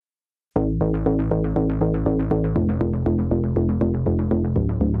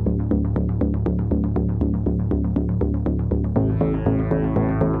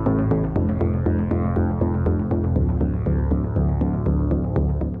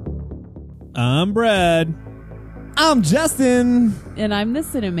I'm Brad. I'm Justin. And I'm the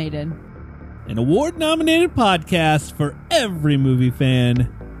Cinemaiden. An award-nominated podcast for every movie fan.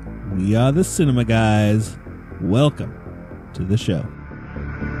 We are the Cinema Guys. Welcome to the show.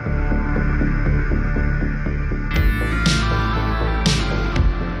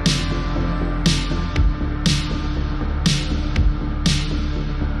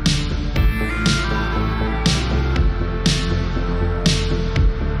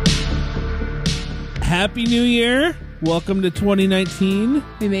 Happy New Year. Welcome to 2019.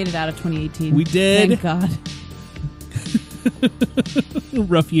 We made it out of 2018. We did. Thank God.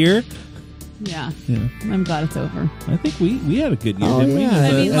 Rough year. Yeah. Yeah. I'm glad it's over. I think we had a good year, Oh, didn't we? yeah.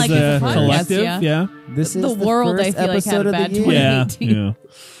 As I mean, like, as a podcast, collective, yeah. This is The world, first I feel like, had episode a of bad the year. 2018. Yeah.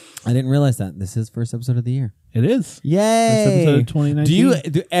 I didn't realize that. This is first episode of the year. It is. Yay! First episode of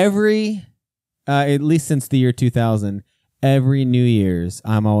 2019. Do every, at least since the year 2000, every New Year's,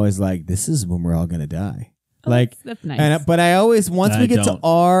 I'm always like, this is when we're all going to die. Oh, Like, that's nice. but I always, once I we get don't. to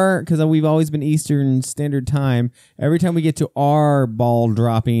our, because we've always been Eastern Standard Time, every time we get to our ball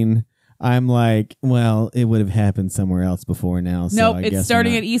dropping, I'm like, well, it would have happened somewhere else before now. So nope, I it's guess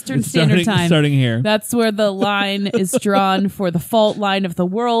starting we're at not. Eastern It's Standard Time. Starting here. That's where the line is drawn for the fault line of the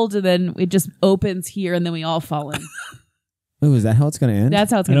world, and then it just opens here, and then we all fall in. Ooh, is that how it's going to end?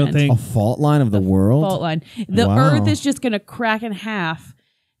 That's how it's I going to don't end. think. A fault line of the world? Fault line. The Wow. Earth is just going to crack in half,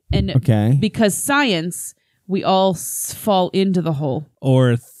 and Okay. because science, we all fall into the hole.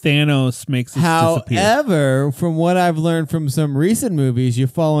 Or Thanos makes us disappear. However, from what I've learned from some recent movies, you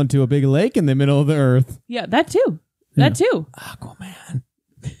fall into a big lake in the middle of the earth. Yeah, that too. That too. Aquaman.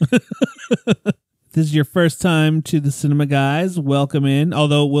 This is your first time to the Cinema Guys. Welcome in.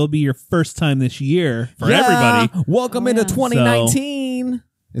 Although it will be your first time this year for everybody. Welcome Oh, into yeah. 2019.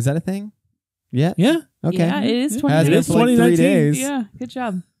 Is that a thing? Yeah. Yeah. Okay. Yeah, it is Has 2019. been for like 3 2019. days. Yeah, good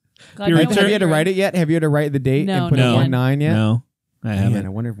job. Glad Your you return- Have you had to went write through it yet? Have you had to write the date No, and put no. it 1-9 yet? No, I Man, haven't. I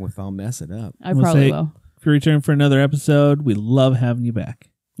wonder if I'll mess it up. I We'll probably say- will. If you return for another episode, we love having you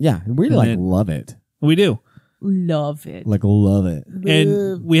back. Yeah, we And like then- love it. We do. Love it. Like love it.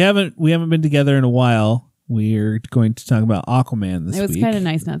 And we haven't been together in a while. We're going to talk about Aquaman this It was week. kind of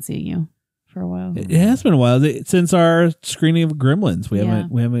nice not seeing you for a while. It has been a while since our screening of Gremlins. We Yeah.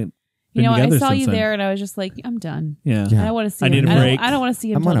 haven't been You know, I together saw since you then. there, and I was just like, I'm done. Yeah. Yeah. I don't want to see I him. need a break. I don't want to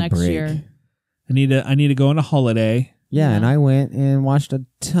see him I'm until on a next break. year. I need to go on a holiday. Yeah, Yeah. and I went and watched a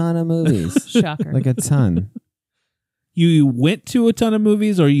ton of movies. Shocker. Like a ton. You went to a ton of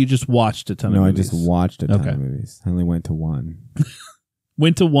movies, or you just watched a ton No, of I movies? just watched a ton Okay. of movies. I only went to one.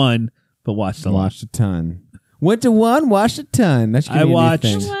 Went to one, but watched a lot. Watched a ton. Went to one, watched a ton. That should I be a new watched-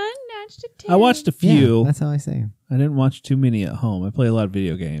 thing. I watched a Yeah, few. that's how I say. I didn't watch too many at home. I play a lot of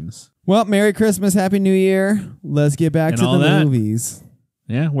video games. Well, Merry Christmas, Happy New Year. Let's get back And to all the that. movies.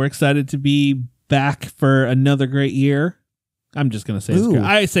 Yeah, we're excited to be back for another great year. I'm just gonna say it's Ooh. great.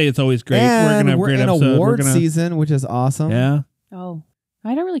 I say it's always great. And we're gonna have a great in episode. award season, which is awesome. Yeah. Oh,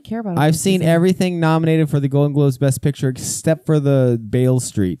 I don't really care about it. I've this seen season. everything nominated for the Golden Globes Best Picture except for the Bale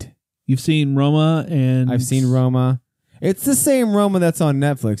Street. You've seen Roma, and I've seen Roma. It's the same Roma that's on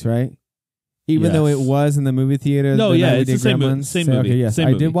Netflix, right? Even though Yes. it was in the movie theater. No, the yeah, night we it's the did same movie. Gremlins. Same So, movie. Okay, yes, Same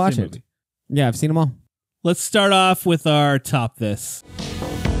I movie. did watch Same it. movie. Yeah, I've seen them all. Let's start off with our top this.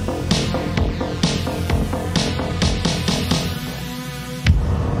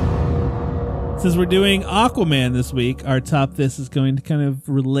 Since we're doing Aquaman this week, our top this is going to kind of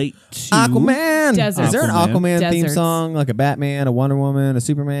relate to Aquaman! Deserts. Is there an Aquaman. Aquaman theme Deserts. song? Like a Batman, a Wonder Woman, a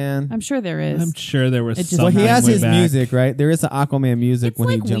Superman? I'm sure there is. I'm sure there was It just- something Well, he has way his back. music, right? There is an Aquaman music it's when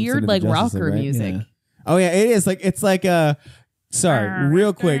like he jumps weird, into like the Justice rocker League, right? music. Yeah. Oh yeah, it is. It's like a. Sorry,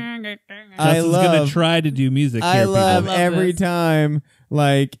 real quick. I Justin's gonna love. try to do music I here, love people. love every this. time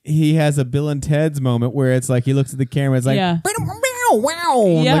like he has a Bill and Ted's moment where it's like he looks at the camera. It's like Yeah.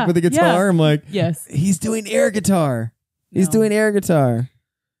 wow, Yeah, like with the guitar. yeah. I'm like, Yes. he's doing air guitar. He's No. doing air guitar.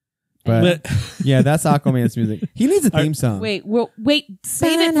 But, But yeah, that's Aquaman's music. He needs a theme song. Wait.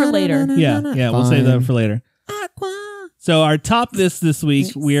 Save it for later. yeah, we'll save that Fine. for later. So our top this week,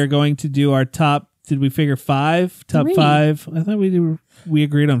 Nice. we are going to do our top. Did we figure 5? Top 3. 5? I thought we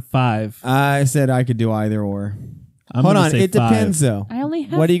agreed on 5. I said I could do either or. I'm Hold gonna on, say it 5. depends though. I only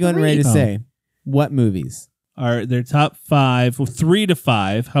have What are you going 3. ready to Oh. say? What movies? Are their top 5? Well, 3 to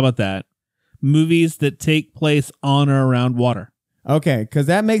 5. How about that? Movies that take place on or around water. Okay, because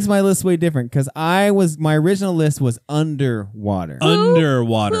that makes my list way different. Because my original list was underwater.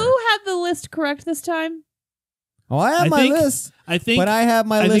 Underwater. Who had the list correct this time? Oh, I have I my think- list, I think. but I have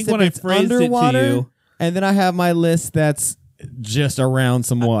my I list think when if I it's phrased underwater, it to you, and then I have my list that's just around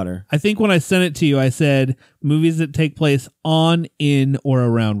some water. I think when I sent it to you, I said movies that take place on, in, or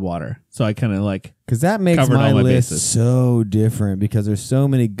around water. So I kind of like because that makes covered my all my list bases. so different because there's so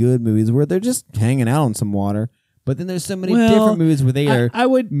many good movies where they're just hanging out on some water, but then there's so many different movies where they are I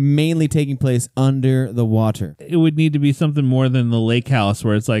would. mainly taking place under the water. It would need to be something more than the lake house,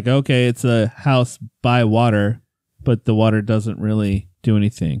 where it's like, okay, it's a house by water, but the water doesn't really do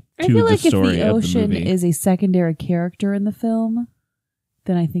anything I to feel the like if story the of the ocean movie. is a secondary character in the film,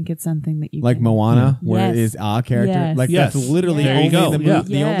 then I think it's something that you Like can... Moana, where Yes. it is a character. Yes. Like Yes. that's literally There you only go. the, Yeah.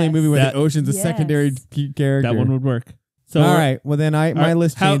 the only movie where That- the ocean's a Yes. secondary character. That one would work. So All right. Well, then my All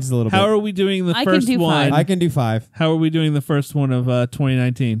list how, changes a little How bit. are we doing the I can first do one? five. I can do 5. How are we doing the first one of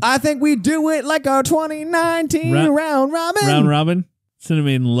 2019? I think we do it like our 2019 round robin. Round robin.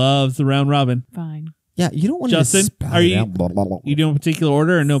 Cinnamon loves the round robin. Fine. Yeah, you don't want Justin, to spout are it you- out. Blah, blah, blah. You doing a particular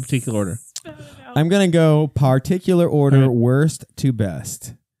order or no particular order? I'm gonna go particular order, All right. worst to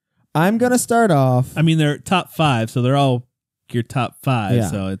best. I'm gonna start off. I mean, they're top 5, so they're all your top 5. Yeah.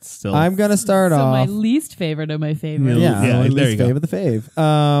 So it's still. I'm gonna start So my off. least favorite of my favorite. Yeah, Yeah, at there least you go. fave of the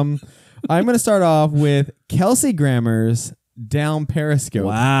fave. I'm gonna start off with Kelsey Grammer's Down Periscope.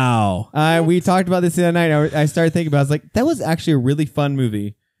 Wow. We talked about this the other night. I started thinking about it. I was like, that was actually a really fun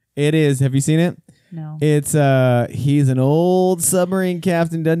movie. It is. Have you seen it? No. It's he's an old submarine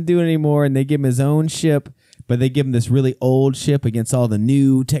captain, doesn't do it anymore, and they give him his own ship, but they give him this really old ship against all the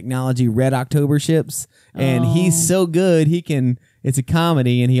new technology Red October ships. And he's so good, it's a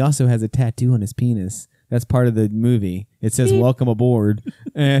comedy, and he also has a tattoo on his penis. That's part of the movie. It says "Welcome aboard,"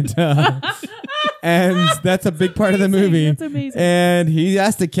 and and that's a big part of the movie. That's amazing. And he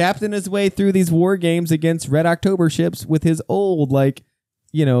has to captain his way through these war games against Red October ships with his old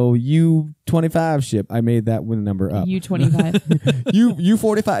U-25 ship. I made that one number up. U-25.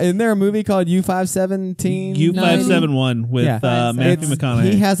 U-45. Isn't there a movie called U-517? U-571 with Yeah. Matthew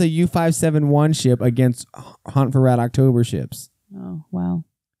McConaughey. He has a U-571 ship against Hunt for Red October ships. Oh, wow.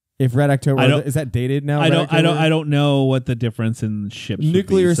 If Red October I don't- is that dated now? I Red don't October? know what the difference in ships would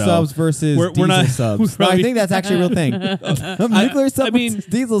Nuclear be, so subs versus we're diesel not- subs. we're No, I probably- think that's actually a real thing. Nuclear sub, I mean-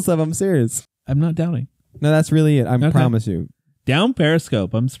 diesel sub. I'm serious. I'm not doubting. No, that's really it. I Okay. promise you. Down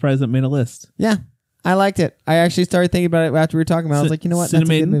Periscope. I'm surprised it made a list. Yeah, I liked it. I actually started thinking about it after we were talking about it. I was like, you know what? That's a good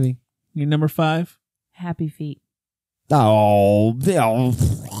Cinnamon? movie. Your number 5? Happy Feet. Oh.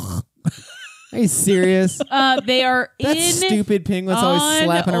 Are you serious? They are That in stupid penguin's always on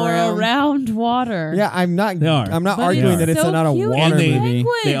slapping or around. water. Yeah, I'm not. They are. I'm not But arguing it's that it's so not a cute. water And they- movie.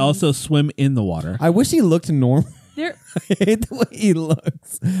 Penguin. They also swim in the water. I wish he looked normal. They're I hate the way he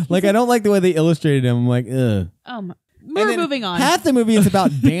looks. Like I don't like the way they illustrated him. I'm like, ugh. we're And then moving on. Half the movie is about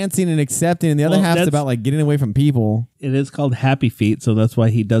dancing and accepting, and the other Well, half's that's- about like getting away from people. It is called Happy Feet, so that's why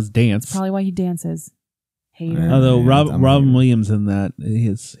he does dance. Probably why he dances. Hater. Although Yeah, I'm Robin hating. Williams in that,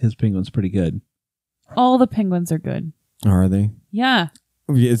 his penguin's pretty good. All the penguins are good. Are they? Yeah.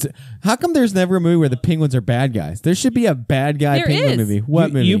 How come there's never a movie where the penguins are bad guys? There should be a bad guy There penguin is. movie.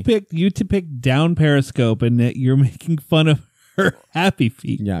 What movie? You pick Down Periscope, and that you're making fun of her Happy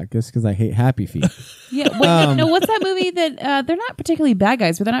Feet. Yeah, just because I hate Happy Feet. Yeah. No, what's that movie that they're not particularly bad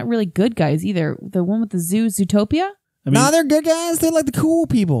guys, but they're not really good guys either? The one with the zoo, Zootopia? I mean, No, they're good guys. They're like the cool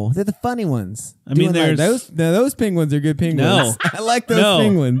people. They're the funny ones. I mean, Doing like there's- those penguins are good penguins. No. I like those no.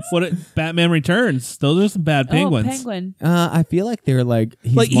 penguins. Batman Returns. Those are some bad penguins. Oh, penguin. I feel like they're like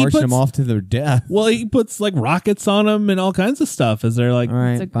he's Like, he marching them puts- off to their death. Well, he puts like rockets on them and all kinds of stuff as they're like All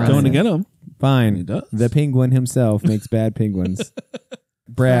right, It's fine. going to get them. Fine. He does. The penguin himself makes bad penguins.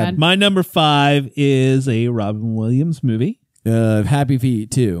 Brad, My number 5 is a Robin Williams movie, Happy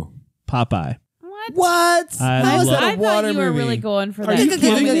Feet too. Popeye. What? I How is love- that a I water thought you were movie? really going for Are that. you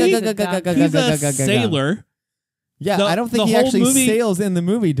kidding me? He's a Gaga. sailor. Yeah, The- I don't think the he whole actually movie- sails in the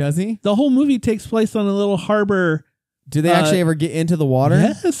movie, does he? The whole movie takes place on a little harbor. Do they actually ever get into the water?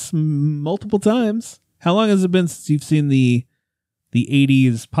 Yes, multiple times. How long has it been since you've seen the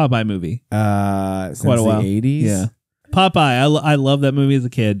 80s Popeye movie? Since Quite a while. the 80s? Yeah. Popeye. I love that movie as a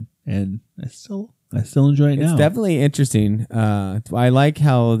kid, and I still enjoy it It's now. definitely interesting. I like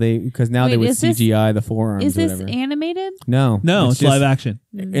how because now they Wait, would is this- CGI the forearms Is or this whatever. animated? No, No, it's just live action.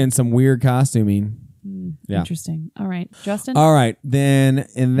 in some weird costuming. Yeah. Interesting. All right. Justin? All right, then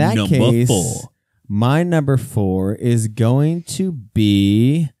in that Number case, 4. my number 4 is going to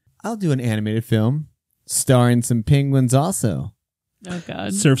be. I'll do an animated film starring some penguins. Also, Oh,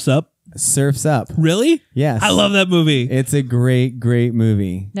 God. Surf's Up. Surfs Up. Really? Yes, I love that movie. It's a great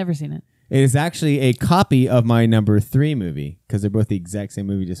movie. Never seen it. It is actually a copy of my number 3 movie because they're both the exact same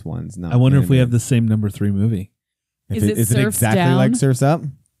movie, just one's not. I wonder if we have animated. the same number 3 movie. If Is it is it Surfs exactly Down? like Surfs Up?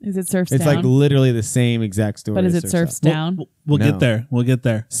 Is it Surfs It's Down? like literally the same exact story. But is as it Surfs Up. Down? We'll No. get there. We'll get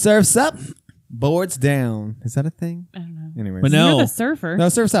there. Surfs Up, boards down. Is that a thing? I don't know. Anyways. But no. You're the surfer. No,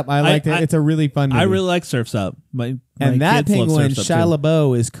 Surfs Up. I liked it. It's a really fun movie. I really like Surf's Up. My and that kids love penguin, Surf's Up, Shia too.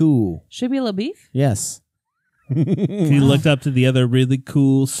 LaBeouf, is cool. Should be LaBeef? Yes. He looked up to the other really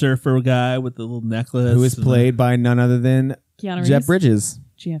cool surfer guy with the little necklace. Who is played by none other than Keanu Reeves? Jeff Bridges.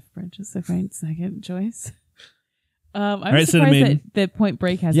 Jeff Bridges, the right second choice. I'm right, surprised Cinnamon. that Point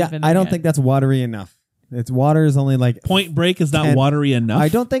Break hasn't Yeah, been I don't yet. think that's watery enough. Its water is only like Point Break is not 10. watery enough. I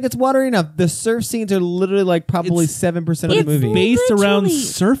don't think it's watery enough. The surf scenes are literally like probably It's- 7% of the it's movie. based around literally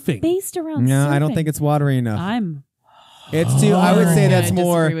surfing. based around No, I don't surfing. think it's watery enough. I'm It's too. I would say hard that's to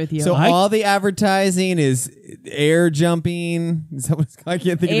more. disagree with you. So I- all the advertising is air jumping. Is that what it's called? I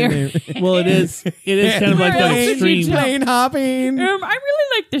can't think of the name. Well, it is. It is kind of like Where that else did you extreme. jump? Plane hopping, I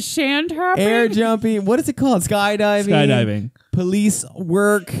really like the sand hopping. air jumping. What is it called? Skydiving. Skydiving. Police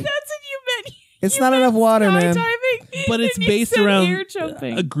work. That's what you meant. It's You not meant enough water, man. skydiving, But it's and you based said around air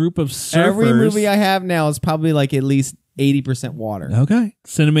jumping. a group of surfers. Every movie I have now is probably like at least 80% water. Okay.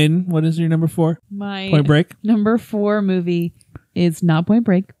 Cinnamon, what is your number 4? My Point Break? number 4 movie is not Point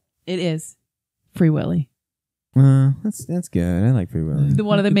Break. It is Free Willy. That's good. I like Free Willy.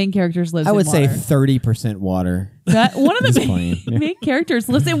 One of the main characters lives I would in say water. 30% water. One of Just the playing. Yeah. main characters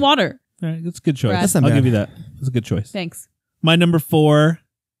lives in water. All right, that's a good choice. Brad. That's not I'll bad. give you that. That's a good choice. Thanks. My number 4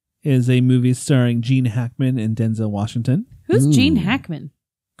 is a movie starring Gene Hackman and Denzel Washington. Who's Ooh. Gene Hackman?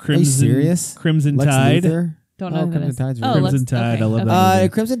 Crimson, serious? Crimson Lex Tide. Luthor? Don't know who that Crimson is. Tide's Oh, really Crimson let's- Tide, okay, I love okay. that movie.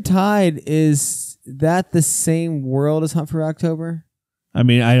 Crimson Tide, is that the same world as Hunt for October? I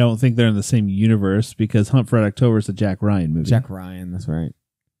mean, I don't think they're in the same universe because Hunt for Red October is a Jack Ryan movie. Jack Ryan, that's right.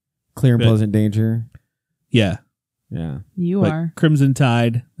 Clear and But- Pleasant Danger. Yeah. Yeah. You But are. Crimson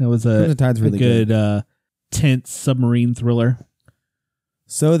Tide, that was Crimson Tide's really good tense submarine thriller.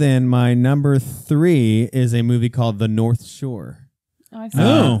 So then my number 3 is a movie called The North Shore. Oh, I saw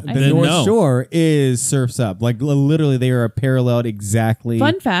Oh, that. I The then saw North no. Shore is Surf's Up. Like literally they are paralleled exactly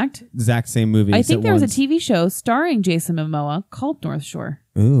Fun fact. exact same movie. I think there was a TV show starring Jason Momoa called North Shore.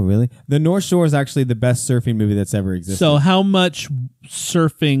 Ooh, really? The North Shore is actually the best surfing movie that's ever existed. So how much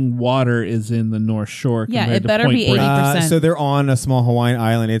surfing water is in the North Shore Yeah, compared it to better Point be Break? 80%. So they're on a small Hawaiian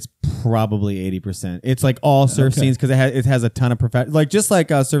island. It's probably 80%. It's like all surf Okay. scenes because it has a ton of just like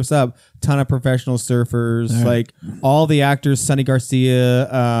Surf's Up, ton of professional surfers. All right. Like all the actors, Sonny Garcia,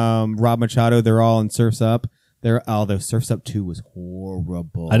 Rob Machado, they're all in Surf's Up. The Surf's Up 2 was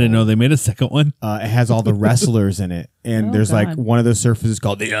horrible. I didn't know they made a second one. It has all the wrestlers in it, and Oh, there's like God. one of those surfers is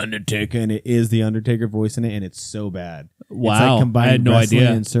called the Undertaker, and it is the Undertaker voice in it, and it's so bad. It's Wow. like combining I had no wrestling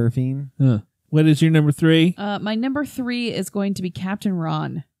idea. and surfing. Huh. What is your number 3? My number 3 is going to be Captain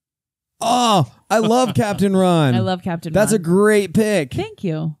Ron. Oh, I love Captain Ron. I love Captain That's a Ron. great pick. Thank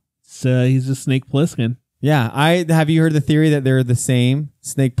you. So he's a Snake Plissken. Yeah, have you heard the theory that they're the same?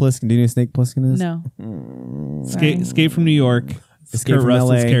 Snake Plissken. Do you know who Snake Plissken is? No. Escape from New York. Escape Kurt from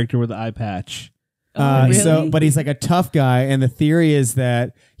Russell's LA. character with the eye patch. Oh, really? So, but he's like a tough guy, and the theory is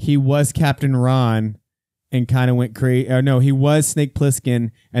that he was Captain Ron and kind of went crazy. No, he was Snake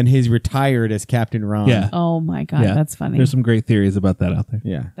Plissken, and he's retired as Captain Ron. Yeah. Oh my God, Yeah. that's funny. There's some great theories about that out there.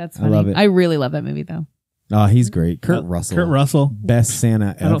 Yeah. That's I funny. love it. I really love that movie though. Oh, he's great. Kurt Russell. Kurt Russell. Best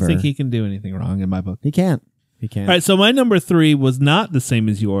Santa ever. I don't think he can do anything wrong in my book. He can't. He can't. All right, so my number 3 was not the same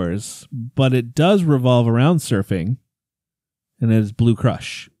as yours, but it does revolve around surfing, and it is Blue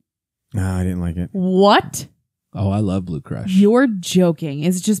Crush. No, I didn't like it. What? Oh, I love Blue Crush. You're joking.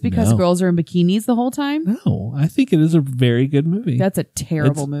 Is it just because No. girls are in bikinis the whole time? No, I think it is a very good movie. That's a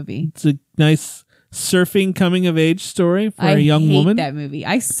terrible movie. It's a nice surfing coming of age story for I a young hate woman. that movie.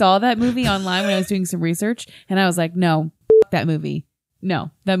 I saw that movie online when I was doing some research, and I was like, no, that movie. No,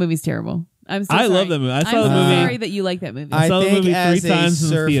 that movie's terrible. I'm so I sorry. love that movie. I saw I'm the so movie. sorry that you like that movie. I saw the think movie as 3 times a in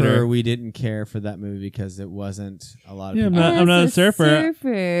the surfer, theater. we didn't care for that movie because it wasn't a lot of Yeah, people. I'm not a As surfer.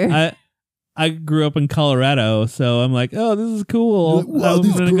 I grew up in Colorado, so I'm like, oh, this is cool. You're like, wow, I'm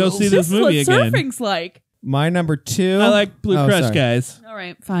these going to go girls. see This this is what movie again. surfing's like. My number 2. I like Blue Oh, Crush, sorry. guys. All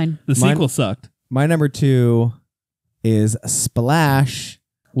right, fine. The Mine- sequel sucked. My number 2 is Splash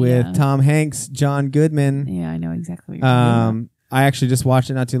with Yeah. Tom Hanks, John Goodman. Yeah, I know exactly what you're talking about. I actually just watched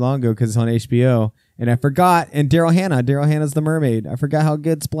it not too long ago because it's on HBO, and I forgot. And Daryl Hannah's the mermaid. I forgot how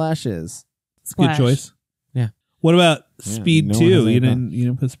good Splash is. Splash. Good choice. Yeah. What about Yeah, Speed no one 2? has You any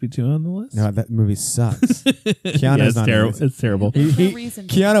didn't put Speed 2 on the list? No, that movie sucks. Yeah, Keanu's it's not in terrible. it. It's terrible. There's no reason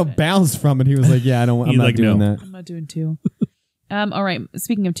to watch Keanu it. bounced from it. He was like, "Yeah, I don't. I'm He's not like, doing no. that." I'm not doing 2. All right.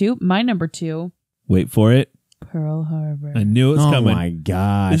 Speaking of 2, my number 2. Wait for it. Pearl Harbor. I knew it was Oh coming. my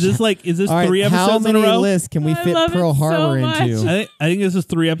gosh! Is this All right, 3 episodes how many in a row? lists can we I fit love it Pearl so Harbor much. into? I think this is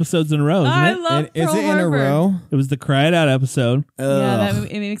 3 episodes in a row, isn't I it? love Is Pearl it in a Harbor. row? It was the Cry It Out episode. Yeah, Ugh.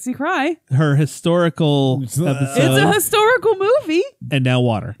 it makes me cry. Her historical It's a episode. historical movie, And now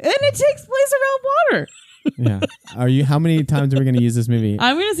water. and it takes place around water. Yeah. Are you? How many times are we going to use this movie?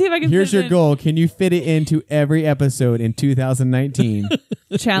 I'm going to see if I can. Here's fit your it goal. Can you fit it into every episode in 2019?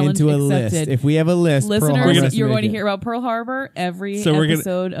 in. Challenge into a accepted. list. If we have a list, Pearl Harbor Listeners, has you're make going to it. hear about Pearl Harbor every So we're gonna-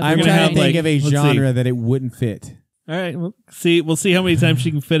 episode of I'm the gonna trying have, to think like, of a let's genre see. that it wouldn't fit. All right, we'll see how many times she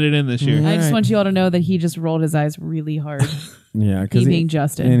can fit it in this year. Mm. I just Alright. want you all to know that he just rolled his eyes really hard. Yeah, he because being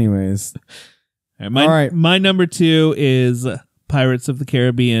Justin. anyways, All right, All right. my number 2 is Pirates of the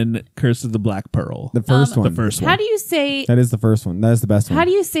Caribbean: Curse of the Black Pearl. the first one. The first one. How do you say? That is the first one. That is the best one. How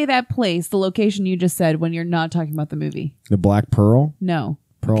do you say that place, the location you just said, when you're not talking about the movie? The Black Pearl, No.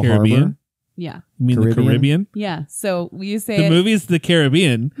 Pearl Caribbean? Harbor. Yeah. You mean Caribbean? the Caribbean? Yeah. So you say The it- movie's the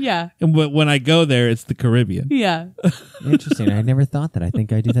Caribbean, Yeah. and when I go there, it's the Caribbean. Yeah. Interesting. I never thought that. I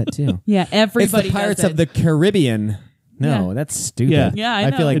think I do that too. Yeah. Everybody. It's the Pirates does of the Caribbean. No, Yeah. that's stupid. Yeah. Yeah,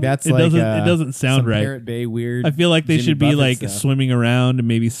 I feel know. like that's It like doesn't sound some right. Pirate Bay weird. I feel like they Jimmy should be Buffett like stuff. swimming around and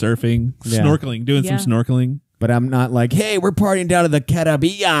maybe surfing, Yeah. snorkeling, doing Yeah. some snorkeling. But I'm not like, hey, we're partying down to the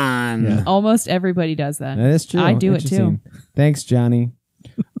Caribbean. Yeah. Almost everybody does that. That is true. I do it too. Interesting. Thanks, Johnny.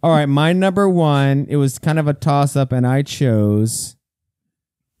 All right, my number 1. It was kind of a toss up, and I chose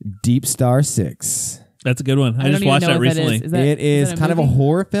Deep Star 6. That's a good one. I don't just even watched know that what recently. Is that, It is that kind of a movie?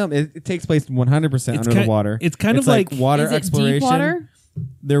 horror film. It takes place 100% under the water. It's kind of like water Is it exploration. deep water?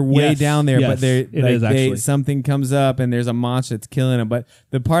 They're way Yes, down there, yes, but they're it is actually. something comes up and there's a monster that's killing them. But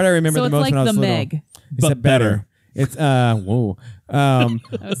the part I remember So the it's most like when I was the little, Meg. except better. It's whoa.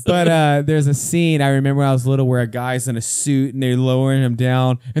 But there's a scene I remember when I was little where a guy's in a suit and they're lowering him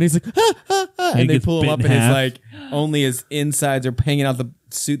down and he's like he and they gets pull him bit up in and it's half. like only his insides are hanging out the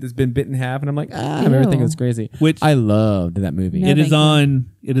suit that's been bit in half and I'm like I remember thinking it was crazy. Which I loved that movie. No. it is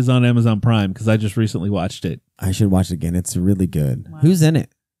thank on Amazon Prime because I just recently watched it. I should watch it again. It's really good. Wow. Who's in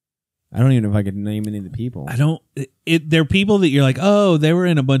it? I don't even know if I could name any of the people. I don't. They're people that you're like, oh, they were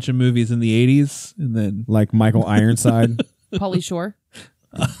in a bunch of movies in the 80s, and then Like Michael Ironside. Pauly Shore.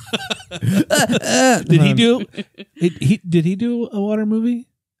 did he do? Did he do a water movie?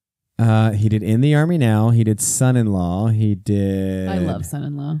 He did In the Army Now. He did Son-in-Law. He did. I love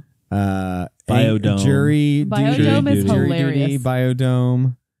Son-in-Law. Biodome. Jury Biodome duty, is Jury hilarious. Duty,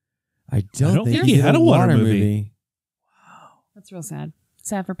 Biodome. I don't think he had a water movie. That's real sad.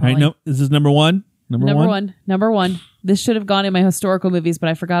 Sad for All right, Pauly. no, this is number 1. Number one. This should have gone in my historical movies, but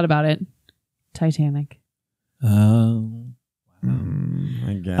I forgot about it. Titanic. Oh,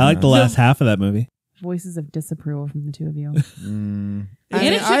 I guess. I like the last half of that movie. Voices of disapproval from the two of you. I, And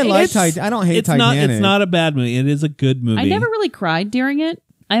mean, it I should- like it's- I don't hate It's Titanic. not. It's not a bad movie. It is a good movie. I never really cried during it.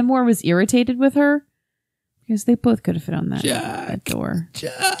 I more was irritated with her because they both could have fit on that door.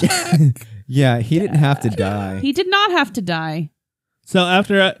 Yeah, he didn't have to die. He did not have to die. So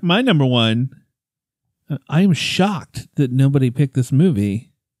after my number 1, I am shocked that nobody picked this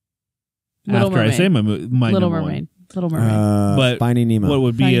movie. Little after I Mermaid. say my Little number Mermaid. Little Mermaid. But Finding Nemo. what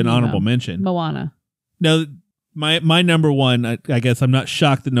would be Finding an Nemo. honorable mention? Moana. No, my number 1. I guess I'm not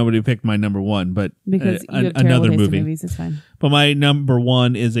shocked that nobody picked my number 1, but Because you have terrible another taste in movie. movies. It's fine. But my number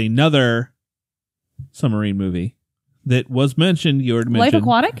 1 is another submarine movie that was mentioned. You already Life mentioned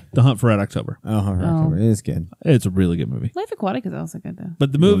Aquatic? The Hunt for Red October. Oh, it is good. It's a really good movie. Life Aquatic is also good, though.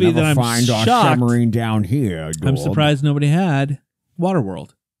 But the movie that I'm shocked, down here. I'm surprised nobody had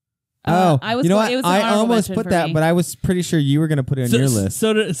Waterworld. I was you know going- what? it was an I honorable almost mention put for that, me. but I was pretty sure you were going to put it on your list.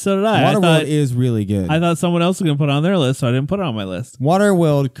 So did I. Waterworld is really good. I thought someone else was going to put it on their list, so I didn't put it on my list.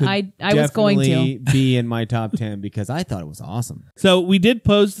 Waterworld could I was going to. definitely be in my top 10 because I thought it was awesome. So we did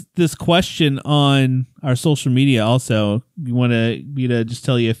pose this question on our social media also. You want me to just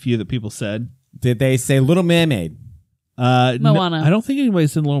tell you a few that people said? Did they say Little Mermaid? Moana. I don't think anybody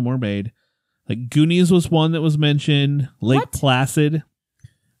said Little Mermaid. Like Goonies was one that was mentioned. Lake What? Placid.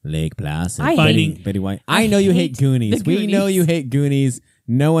 Lake Placid. I Finding- Betty White. I know you hate hate Goonies. the We know Goonies. you hate Goonies.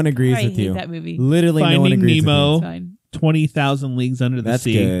 No one agrees I with hate you. that movie. Literally, no one Finding agrees Nemo. with It's fine. 20,000 Leagues Under you. the That's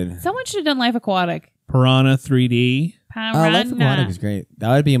Sea. good. Someone should have done Life Aquatic. Piranha 3D. Oh, Life Aquatic is great. That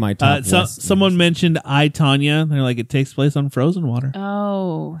would be in my top list. Someone mentioned I, Tanya. They're like, it takes place on frozen water.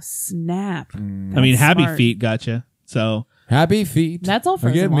 Oh, snap. I mean, That's Happy smart. Feet gotcha. So, Happy Feet. That's all frozen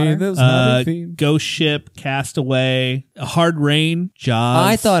Forgive me water. those happy feet. Ghost Ship, Castaway, Hard Rain, Jaws.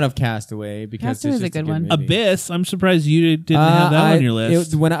 I thought of Castaway because Castaway's it's a just good one. movie. Abyss. I'm surprised you didn't have that on your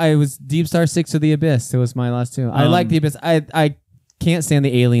list. When I was Deep Star 6 or The Abyss, it was my last two. I like The Abyss. I can't stand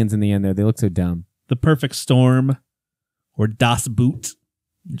the aliens in the end, though. They look so dumb. The Perfect Storm, or Das Boot,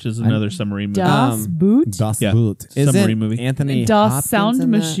 which is another submarine movie. Das Boot? Das Yeah. Boot. Submarine Isn't movie. Anthony Das Hopkins Sound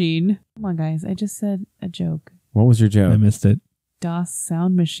in that? Machine. Come on, guys. I just said a joke. What was your I joke? missed it. Das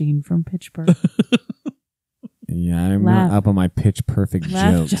Sound Machine from Pitch Perfect. Yeah, I'm Laugh. not up on my Pitch Perfect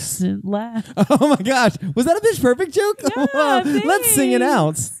Laugh, jokes. Justin. Laugh. Oh my gosh. Was that a Pitch Perfect joke? Yeah, Let's sing it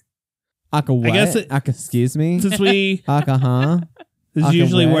out. thanks. Aka what? I guess it- Aka, excuse me? Since we, Aka huh? this is Okay,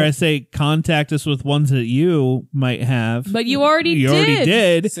 usually what? where I say contact us with ones that you might have. But you already You did. already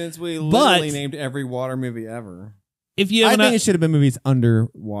did. Since we literally named every water movie ever. If you I have think it should have been movies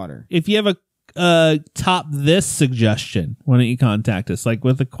underwater. if you have a top this suggestion, why don't you contact us? Like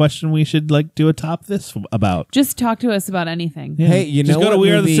with a question we should like do a top this about. Just talk to us about anything. Yeah. Hey, you Just know go to what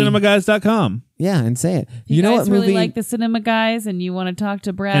movie- wearethecinemaguys.com. Yeah, and say it. If you, You know guys what really movie? like the Cinema Guys and you want to talk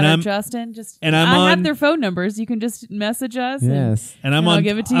to Brad And or I'm- Justin, just and I'm I on- have their phone numbers. You can just message us. Yes. And I'm And I'll on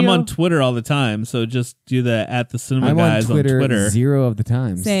give it to I'm you. on Twitter all the time, so just do the at the cinema I'm on guys Twitter, 0 of the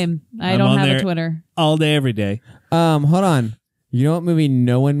times. Same. I I'm don't on have there. a Twitter. all day every day. Hold on. You know what movie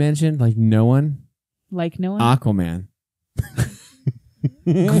no one mentioned? Like no one? Like no one. Aquaman.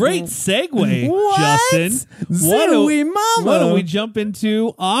 Great segue, What? Justin. Zooey mama. Why don't we jump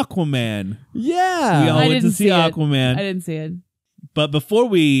into Aquaman? Yeah. We all I went to didn't see see it. Aquaman. I didn't see it. But before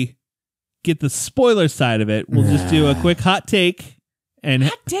we get the spoiler side of it, we'll just do a quick hot take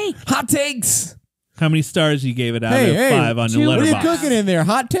and Take. Hot takes. how many stars you gave it out Hey, of hey, 5 on your two- What are you letterbox. cooking in there?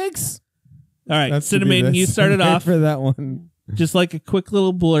 Hot takes? All right, That's to be Cinnamon, the you started segment off for that one. just like a quick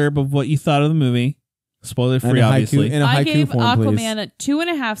little blurb of what you thought of the movie. Spoiler And free, a haiku, obviously. in a I haiku gave form, Aquaman please. a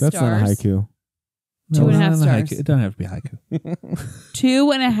 2.5 That's stars. not a haiku. Two and a half it's not stars. haiku. It don't have to be haiku.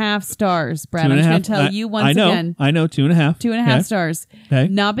 2.5 stars, Brad. I'm just going to tell you once I know, again. I know, 2.5. 2.5 stars. Okay.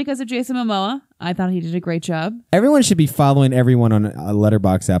 Not because of Jason Momoa. I thought he did a great job. Everyone should be following everyone on a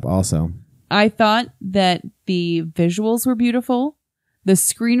Letterbox app also. I thought that the visuals were beautiful. The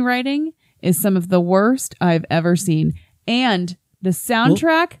screenwriting is some of the worst I've ever seen. And the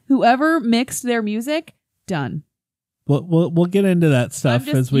soundtrack, whoever mixed their music, done. We'll get into that stuff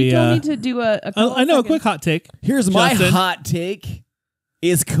as we. You told me to do a couple I know a seconds. quick hot take. Here's my Justin. hot take.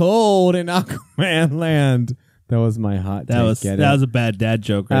 It's cold in Aquaman land. That was my hot take. Get That it? was a bad dad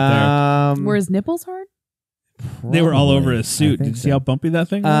joke right Were his nipples hard? there. They were all over his suit. Did you see how bumpy that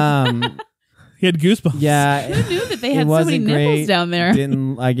thing was? He had goosebumps. Yeah. Who knew that they It had so many wasn't nipples great. down there?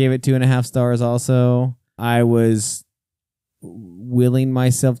 I gave it 2.5 stars also. I was willing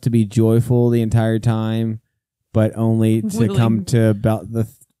myself to be joyful the entire time, but only to Willing. come to about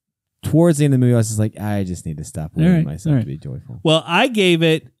towards the end of the movie, I was just like, I just need to stop willing right, myself all right. to be joyful. Well, I gave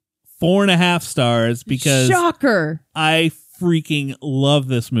it 4.5 stars because Shocker. I freaking love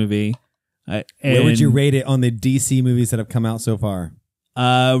this movie. Where would you rate it on the DC movies that have come out so far?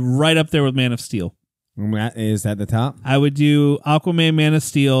 Right up there with Man of Steel. Is that the top? I would do Aquaman, Man of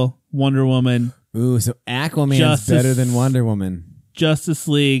Steel, Wonder Woman, Ooh, so Aquaman's Justice- better than Wonder Woman. Justice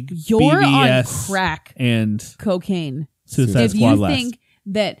League, You're BVS, on crack and cocaine. Suicide If Squad you last. think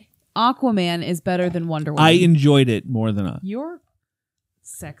that Aquaman is better than Wonder Woman, I enjoyed it more than you're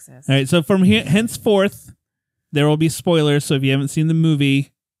sexist. All right, so from here henceforth, there will be spoilers. So if you haven't seen the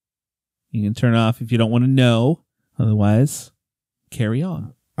movie, you can turn off if you don't want to know. Otherwise, carry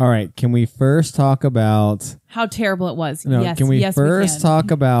on. All right, can we first talk about... How terrible it was. No, yes, can we yes, first we can.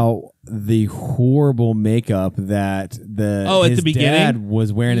 talk about the horrible makeup that at his the beginning? dad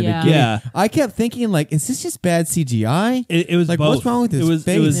was wearing at the Yeah. beginning? Yeah. I kept thinking, like, is this just bad CGI? It was Like, both. what's wrong with his it was,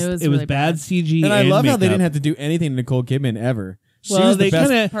 face? It was, It was it was really bad bad. CG. And I love how they makeup. didn't have to do anything to Nicole Kidman ever. She Well, was the they best,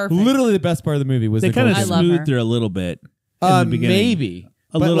 kinda- Perfect. literally the best part of the movie was They Nicole kind of I Kidman. love smoothed her. her a little bit. In the beginning. Maybe.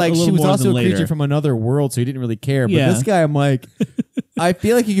 A But little- like a she little was more also than a creature later. from another world, so he didn't really care. But Yeah. this guy, I'm like, I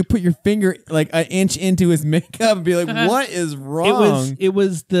feel like you could put your finger like an inch into his makeup and be like, "What is wrong?" It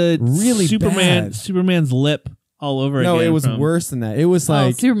was the Really bad. Superman's lip all over No, again. it was from- worse than that. It was Oh,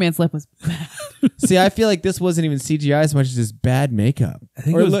 like, Superman's lip was bad. see, I feel like this wasn't even CGI as much as just bad makeup. I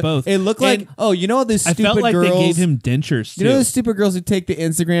think Or it was both. It looked And like, oh, you know all those I stupid felt like girls. they gave him dentures too. You know those stupid girls who take the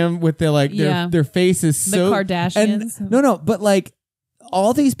Instagram with their like Yeah. their faces The so Kardashians. And, no, but like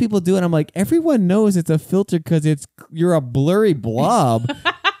all these people do it. I'm like, everyone knows it's a filter because you're a blurry blob.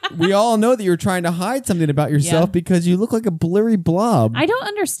 We all know that you're trying to hide something about yourself Yeah. because you look like a blurry blob. I don't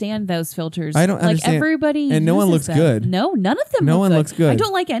understand those filters. I don't like understand. everybody And no one uses looks them. good. No, none of them. No look one good. looks good. I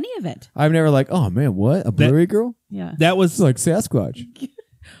don't like any of it. I've never like, oh man, what a blurry girl? Yeah, that It's was like Sasquatch.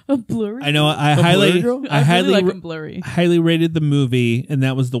 a blurry. I know. I A highly, blurry girl? I I highly, really like them blurry. highly rated the movie, and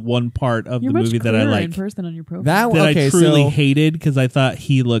that was the one part of You're the much movie that I clearer in like person on your profile. That that okay, I truly so hated because I thought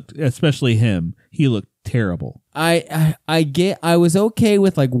he looked, especially him, he looked terrible. I was okay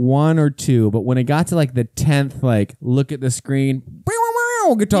with like 1 or 2, but when it got to like the 10th, like look at the screen,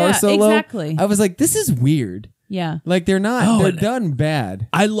 guitar solo, exactly. I was like, this is weird. Yeah, Like they're not, they're done bad.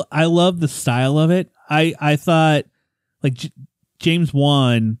 I love the style of it. I thought like James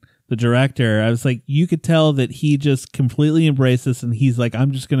Wan, the director, I was like, you could tell that he just completely embraced this, and he's like,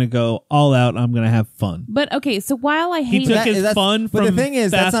 I'm just gonna go all out. I'm gonna have fun. but okay. So while I He hate took it, his fun but from the thing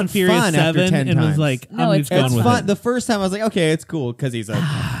is, Fast that's not and Furious fun after 7 10 and was times. like, No, I'm it's just going It's with fun. it. The first time I was like, okay, it's cool because he's like,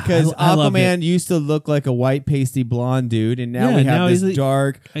 because I loved Aquaman it. used to look like a white pasty blonde dude, and now Yeah, we now have this he's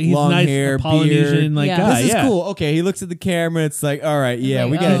dark, He's long nice, hair, Polynesian beard. like Yeah. guy. This is yeah. cool. Okay, he looks at the camera. It's like, all right, yeah,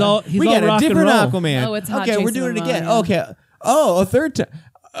 like, we oh. got He's we all got a rock and different roll. Aquaman. Oh, it's hot okay, we're Jason doing it Momoa, again. yeah. Okay, a third time.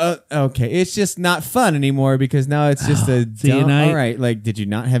 Okay, it's just not fun anymore because now it's just a See, dumb, and all right. Like, did you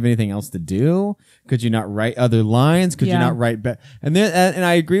not have anything else to do? Could you not write other lines? Could you Yeah. not write better? And then, and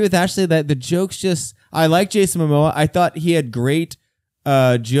I agree with Ashley that the jokes just. I like Jason Momoa. I thought he had great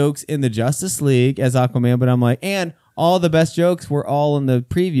jokes in the Justice League as Aquaman, but I'm like, and all the best jokes were all in the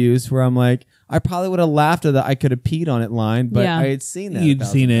previews where I'm like, I probably would have laughed at the I could have peed on it line, but Yeah. I had seen that. You'd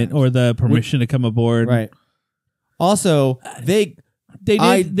 1,000 seen it, times. or the permission to come aboard. Right. Also, They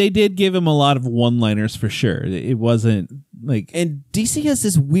did give him a lot of one-liners for sure. It wasn't like and DC has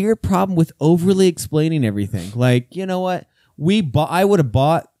this weird problem with overly explaining everything. Like, you know what? I would have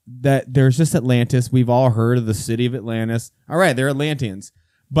bought that there's just Atlantis. We've all heard of the city of Atlantis. All right, they're Atlanteans.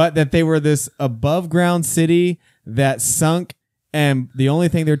 But that they were this above ground city that sunk, and the only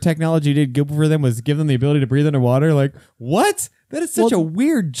thing their technology did good for them was give them the ability to breathe underwater. Like, what? That is such a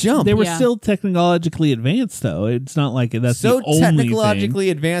weird jump. they were Yeah. still technologically advanced, though. It's not like that's so the only technologically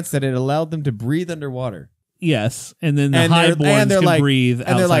thing. advanced that it allowed them to breathe underwater. Yes, and then the And highborns they're can like, breathe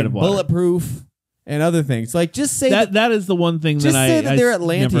and they're outside like of water. bulletproof and other things. Like, just say That is the one thing just that say that I they're never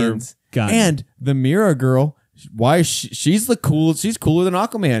Atlanteans. got. And the Mirror Girl, why she's the cool? She's cooler than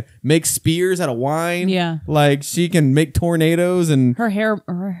Aquaman. Makes spears out of wine. Yeah. like she can make tornadoes and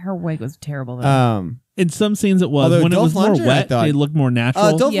her wig was terrible. Though. In some scenes it was. Although When it Dolph was more Lundgren, I wet, thought- it looked more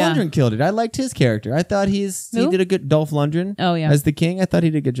natural. Dolph Yeah. Lundgren killed it. I liked his character. I thought he Who? did a good Dolph Lundgren. Oh, yeah. as the king. I thought he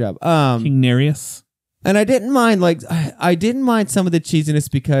did a good job. King Nereus. And I didn't mind I didn't mind some of the cheesiness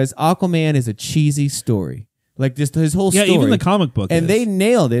because Aquaman is a cheesy story. Like just his whole Yeah, story. even the comic book. And is. they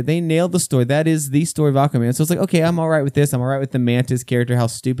nailed it. They nailed the story. That is the story of Aquaman. So it's like, okay, I'm all right with this. I'm all right with the Mantis character, how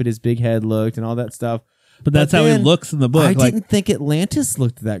stupid his big head looked and all that stuff. But that's how he then looks in the book. I like didn't think Atlantis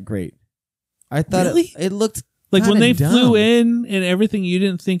looked that great. I thought Really? it looked when kinda they dumb. flew in and everything, you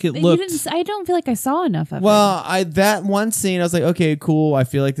didn't think it looked. I don't feel like I saw enough of it. Well, that one scene, I was like, okay, cool. I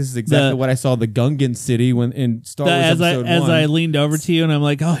feel like this is exactly what I saw the Gungan city when in Star Wars as Episode 1. I leaned over to you and I'm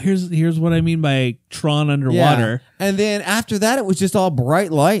like, oh, here's what I mean by Tron underwater. Yeah. And then after that, it was just all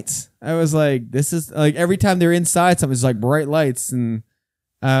bright lights. I was like, this is like every time they're inside, something was like bright lights. And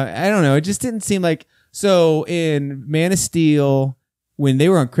I don't know. It just didn't seem like. So in Man of Steel, when they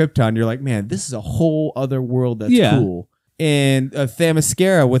were on Krypton, you're like, man, this is a whole other world that's cool. And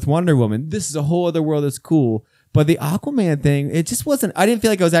Themyscira with Wonder Woman, this is a whole other world that's cool. But the Aquaman thing, it just wasn't. I didn't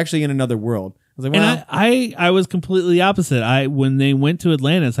feel like I was actually in another world. I was like, well, And I was completely opposite. When they went to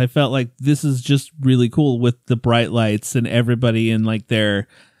Atlantis, I felt like this is just really cool with the bright lights and everybody in like their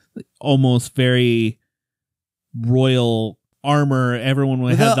almost very royal armor. Everyone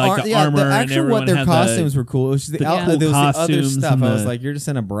had like the armor, and actual everyone what their had costumes were cool. It was just the there was the other costumes stuff. and I was the- like, you're just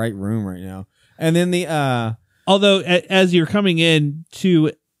in a bright room right now. And then the Although, as you're coming in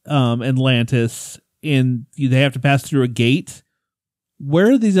to Atlantis, and they have to pass through a gate,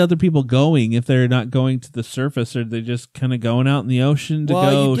 where are these other people going if they're not going to the surface? Are they just kind of going out in the ocean to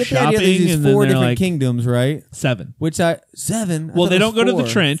go you get shopping? the idea there's these and then 4 they're different like kingdoms, right? 7. Which seven. I Well, thought they it don't was go to the 4.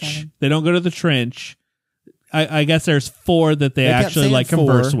 trench. 7. They don't go to the trench. I guess there's 4 that they kept actually saying like 4.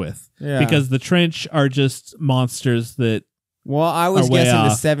 converse with. Yeah. Because the trench are just monsters that Well, I was are way guessing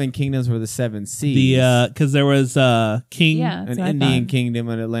the off. 7 kingdoms were the 7 seas. because there was King. Yeah, that's an what I Indian thought. kingdom,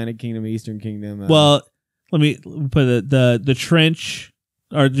 an Atlantic kingdom, Eastern kingdom. Well, let me put it. The trench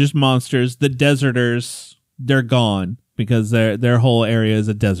are just monsters. The deserters, they're gone because their whole area is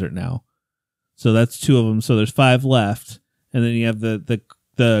a desert now. So that's 2 of them. So there's 5 left, and then you have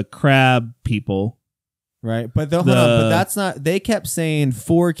the crab people. right. But hold on, but that's not. They kept saying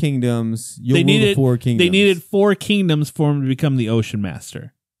 4 kingdoms. You'll rule the 4 kingdoms. They needed 4 kingdoms for him to become the ocean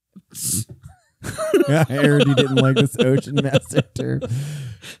master. Yeah, I heard you didn't like this ocean master term.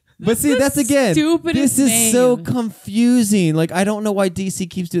 But see, that's again. Stupidest This is so name. confusing. Like, I don't know why DC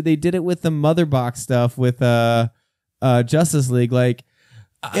keeps doing. They did it with the Mother Box stuff with Justice League. Like,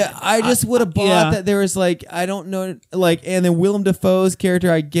 I just would have bought that there was like, I don't know, like, and then Willem Dafoe's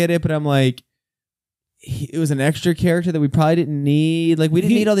character, I get it, but I'm like, it was an extra character that we probably didn't need. Like we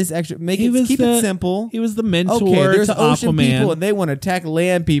didn't need all these extra. Keep it simple. He was the mentor there's to ocean Aquaman. people and they want to attack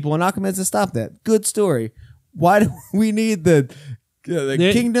land people, and Aquaman's to stop that. Good story. Why do we need the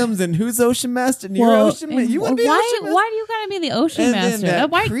kingdoms and who's Ocean Master? And you're Ocean Master. You want to be Ocean Master? Why do you gotta be the Ocean And then Master? that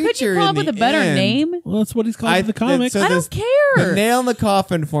Why could you creature come up in with a the better end. name? Well, that's what he's called in the comics. So I don't care. The nail in the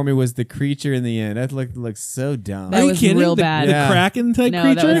coffin for me was the creature in the end. That looked so dumb. That Are you was kidding? real The bad. Yeah. Kraken type No,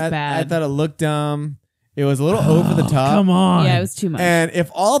 that creature? was bad. I thought it looked dumb. It was a little over the top. Come on. Yeah, it was too much. And if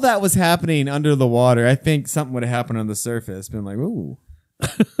all that was happening under the water, I think something would have happened on the surface. Been like, ooh.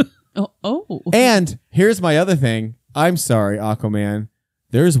 Oh. And here's my other thing. I'm sorry, Aquaman.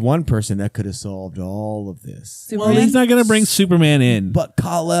 There's one person that could have solved all of this. Well, Superman? he's not going to bring Superman in. But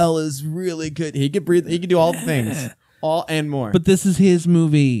Kal-El is really good. He could breathe. He could do all the things. All and more. But this is his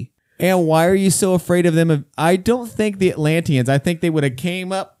movie. And why are you so afraid of them? I don't think the Atlanteans, I think they would have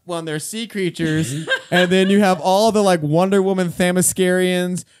came up when they're sea creatures. And then you have all the like Wonder Woman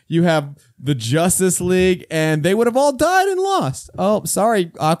Themyscirians. You have the Justice League. And they would have all died and lost. Oh,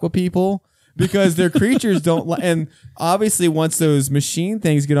 sorry, Aqua people. Because their creatures don't. And obviously once those machine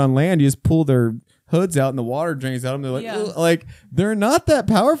things get on land, you just pull their hoods out and the water drains out of them. They're like, Yeah. like they're not that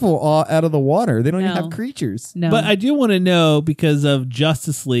powerful out of the water. They don't even No. have creatures. No. But I do want to know, because of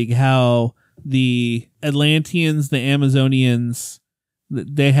Justice League, how the Atlanteans, the Amazonians,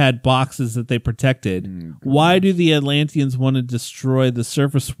 they had boxes that they protected. Why do the Atlanteans want to destroy the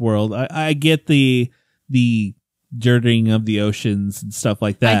surface world? I get the dirtying of the oceans and stuff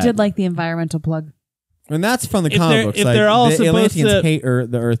like that. I did like the environmental plug. And that's from the If comic they're- books. if like, they're all the supposed Atlanteans to- hate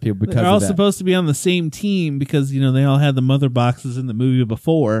the Earth people because They're all of that. supposed to be on the same team because, they all had the mother boxes in the movie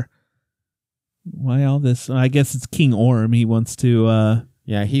before. Why all this? I guess it's King Orm. He wants to...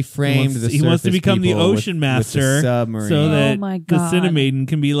 Yeah, he framed the he wants to surface become the people Ocean with Master, the submarine. so Oh that my the God. Cinemaiden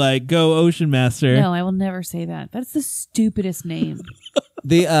can be like, "Go, Ocean Master." No, I will never say that. That's the stupidest name.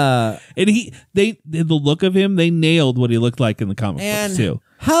 the And the look of him, they nailed what he looked like in the comic and books too.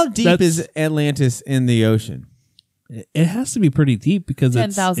 how deep That's- is Atlantis in the ocean? It has to be pretty deep because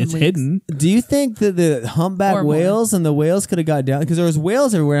 10,000 it's leagues. hidden. Do you think that the humpback Or more. whales and the whales could have got down? Because there was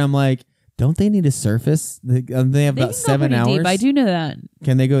whales everywhere. I'm like, don't they need a surface? They have They about can go 7 pretty hours. deep. I do know that.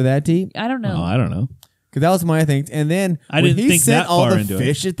 Can they go that deep? I don't know. Oh, I don't know. Because that was my thing. And then I when didn't he think sent that all far the into it.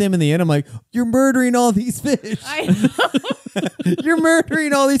 fish at them in the end, I'm like, you're murdering all these fish. You're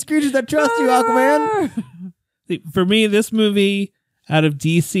murdering all these creatures that trust you, Aquaman. See, for me, this movie out of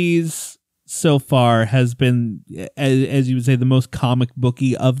DC's so far has been, as you would say, the most comic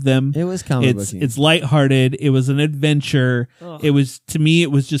booky of them. It was comic booky. It's lighthearted. It was an adventure. Ugh. It was, to me,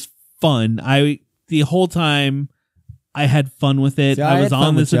 it was just fun. The whole time I had fun with it. See, I was had fun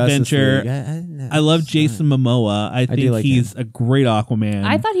on with this Justice adventure. League. I love Jason Momoa. I think like he's a great Aquaman.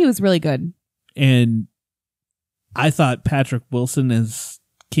 I thought he was really good. And I thought Patrick Wilson as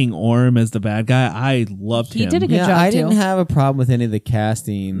King Orm as the bad guy, I loved He him. did a good Yeah, job, I too. didn't have a problem with any of the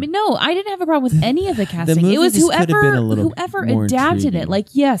casting. I mean, no, I didn't have a problem with any of the casting. movie It was just could have whoever been a little whoever more adapted intriguing. it. Like,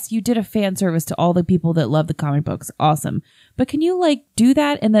 yes, you did a fan service to all the people that love the comic books. Awesome. But can you do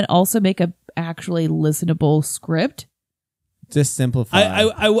that and then also make a actually listenable script? Just simplify.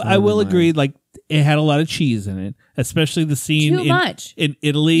 I will agree. Like, it had a lot of cheese in it, especially the scene Too much. in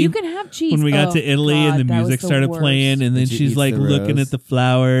Italy. You can have cheese. when we got Oh, to Italy God, and the that was music the started worst. playing, and then Did you she's eat like the looking rose? at the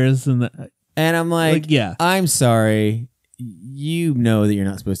flowers and the, And I'm like, yeah. I'm sorry. You know that you're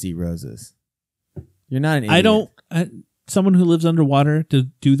not supposed to eat roses. You're not an idiot. I don't. Someone who lives underwater,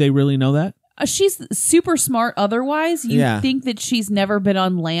 do they really know that? She's super smart. Otherwise, you Yeah. think that she's never been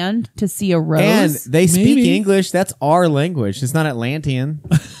on land to see a rose, And they speak Maybe. English. That's our language. It's not Atlantean.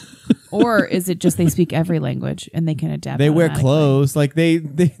 or is it just they speak every language and they can adapt? They wear automatically? clothes. Like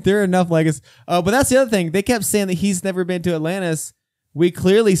they're enough like us. But that's the other thing. They kept saying that he's never been to Atlantis. We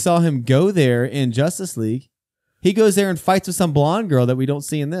clearly saw him go there in Justice League. He goes there and fights with some blonde girl that we don't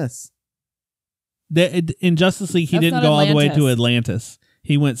see in this. In Justice League, he That's didn't not go all the way to Atlantis. Atlantis.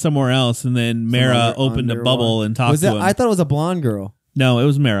 He went somewhere else, and then Mara Some opened a underwater- bubble and talked Was to that? him. I thought it was a blonde girl. No, it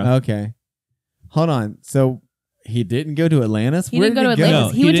was Mara. Okay. Hold on. So he didn't go to Atlantis? He Where didn't go to did Atlantis.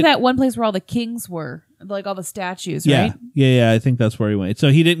 No, he he went to didn't- that one place where all the kings were, like all the statues, yeah, right? yeah. I think that's where he went.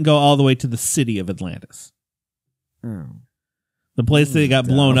 So he didn't go all the way to the city of Atlantis, Oh. the place that got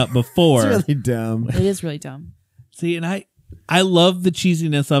Dumb. blown up before. It's really dumb. It is really dumb. See, and I love the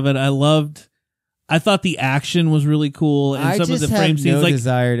cheesiness of it. I thought the action was really cool, and I some of just the frame have scenes, no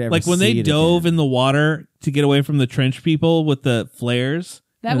desire to ever like when see they it dove again. in the water to get away from the trench people with the flares.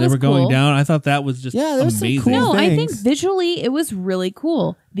 That and they was were going cool. down. I thought that was just Yeah, there was some amazing. cool No, I think things. visually it was really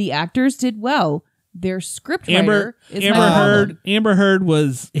cool. The actors did well. their script Amber writer is my problem. Amber Heard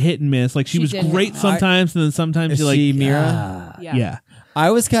was hit and miss. Like she was did hit great and miss. sometimes, and then sometimes Is you're like, she Mira? yeah.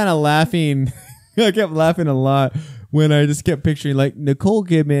 I was kind of laughing. I kept laughing a lot when I just kept picturing like Nicole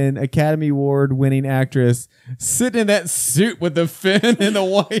Kidman, Academy Award winning actress, sitting in that suit with the fin and the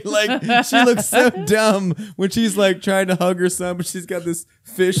white. Like she looks so dumb when she's like trying to hug her son, but she's got this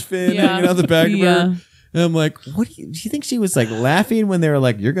fish fin hanging out the back of her. And I'm like, do you think she was like laughing when they were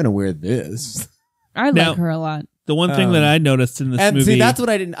like, "You're gonna wear this"? I like Now- her a lot. The one thing that I noticed in this And movie, see, that's what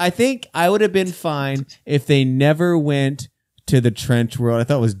I didn't. I think I would have been fine if they never went to the trench world. I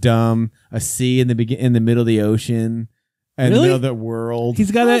thought it was dumb. A sea in the middle of the ocean, and in the Really? middle of the world.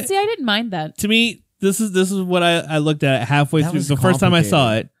 he's got Oh, a. see, I didn't mind that. To me, this is what I looked at halfway That through. was The first time I saw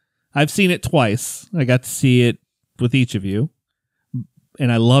complicated. it, I've seen it twice. I got to see it with each of you,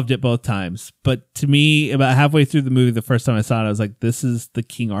 and I loved it both times. But to me, about halfway through the movie, the first time I saw it, I was like, "This is the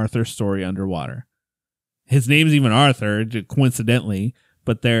King Arthur story underwater." His name's even Arthur, coincidentally.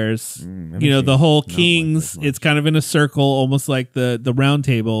 But there's, that you know, makes the me whole not like kings. this one. It's kind of in a circle, almost like the round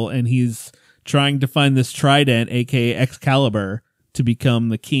table, and he's trying to find this trident, aka Excalibur, to become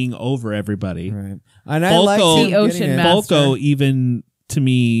the king over everybody. Right. And I Falco- like The Ocean Master. Falco, even to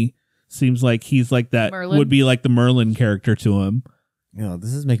me, seems like he's like that. Merlin? Would be like the Merlin character to him.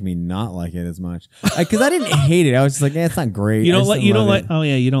 This is making me not like it as much because I didn't hate it. I was just like, it's not great. You I don't just like. didn't You don't love like. it. Oh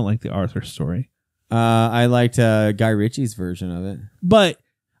yeah, you don't like the Arthur story. I liked Guy Ritchie's version of it. But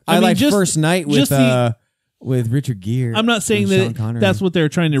I mean, liked just- First Night just with Richard Gere. I'm not saying and Sean that Connery. that's what they're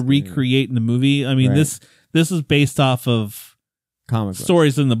trying to recreate in the movie. I mean, Right. this is based off of comic book.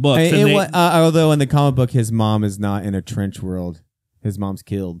 stories in the books. It and they- wa- although in the comic book, his mom is not in a trench world. His mom's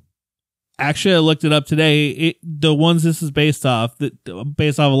killed. Actually, I looked it up today. The ones this is based off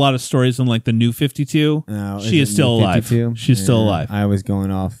a lot of stories in like the New 52. No, She is is it still New alive. 52? She's still alive. I was going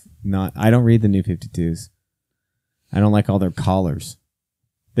off. I don't read the New 52s. I don't like all their collars.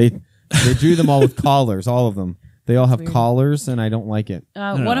 They drew them all with collars, all of them. They all have weird. collars, and I don't like it.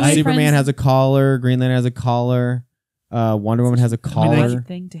 don't One know. of my Superman friends, has a collar. Green Lantern has a collar. Wonder Woman has a collar.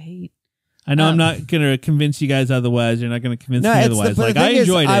 thing to hate. I know I'm not going to convince you guys otherwise. You're not going to convince me it's otherwise. but Like, the I thing is,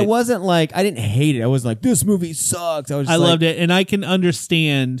 enjoyed it. I wasn't like, I didn't hate it. I was like, this movie sucks. I loved it, and I can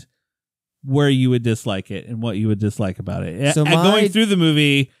understand where you would dislike it and what you would dislike about it. So And going through the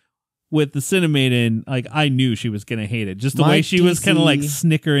movie with the Cinemaiden, like I knew she was going to hate it. Just the My way she was kind of like DC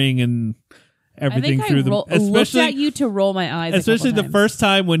snickering and everything I think through I the looked especially at you to roll my eyes. especially a the couple times. first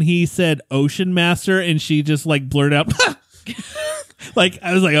time when he said Ocean Master and she just like blurted out like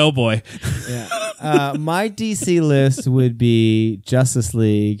I was like, oh boy. Yeah. My DC list would be Justice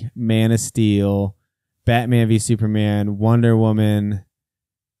League, Man of Steel, Batman v Superman, Wonder Woman,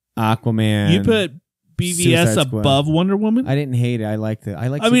 Aquaman. You put BVS Suicide Squad. above Wonder Woman? I didn't hate it. I liked it. I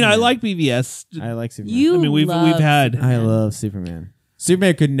like. I mean, I Superman. like BVS. I like Superman. You I mean, we've love had Superman. I love Superman.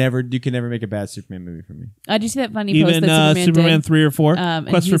 Superman could never. You could never make a bad Superman movie for me. Did you see that funny post even that Superman did? 3 or 4 And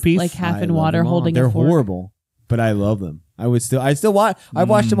Quest for he's, Peace. like half I in love water them all. holding They're a fork. horrible, but I love them. I still watch. I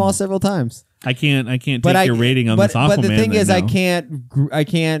watched them all several times. I can't But take your rating on this Aquaman. But the thing then, is, no.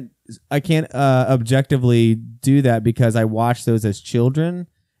 I can't objectively do that because I watched those as children,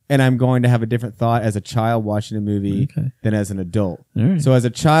 and I'm going to have a different thought as a child watching a movie Okay. than as an adult. All right. So as a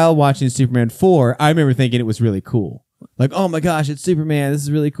child watching Superman 4, I remember thinking it was really cool. Like, oh my gosh, it's Superman. This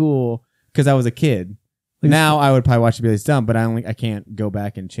is really cool because I was a kid. Now I would probably watch it and be like, it's dumb, but I can't go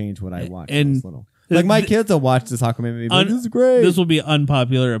back and change what I watched when I was And little. Like my kids will watch this Aquaman movie. Like, this is great. This will be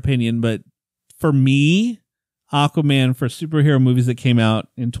unpopular opinion, but for me, Aquaman for superhero movies that came out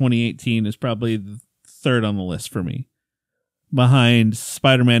in 2018 is probably the third on the list for me, behind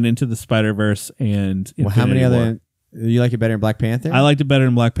Spider-Man Into the Spider-Verse and Well, how many Infinity War. other? You like it better than Black Panther? I liked it better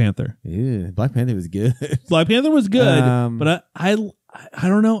than Black Panther. Yeah, Black Panther was good. Black Panther was good, Um, but I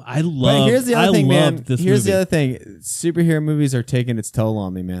don't know. I love. But here's the other thing, man. This Here's movie. the other thing. Superhero movies are taking its toll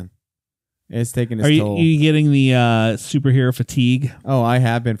on me, man. It's taking its Are toll. you getting the superhero fatigue? Oh, I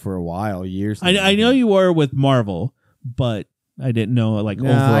have been for a while, years. I know you were with Marvel, but I didn't know like No,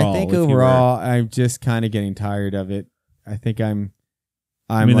 overall. I think if you were. overall, I'm just kind of getting tired of it. I think I'm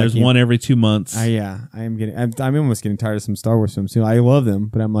I mean, there's like, one every 2 months. Yeah, I'm almost getting tired of some Star Wars films too. I love them,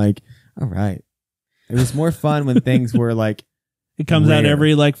 but I'm like, all right. It was more fun when things were like, it comes out rare.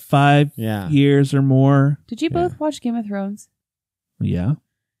 every like 5 yeah. years or more. Did you both watch Game of Thrones? Yeah,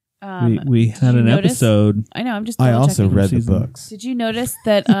 we did had you an notice- episode. I know. I'm just. I double also checking. read the Season. books. Did you notice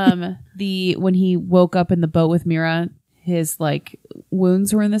that when he woke up in the boat with Mira, his like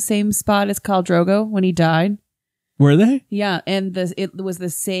wounds were in the same spot as Khal Drogo when he died? Were they? Yeah, and it was the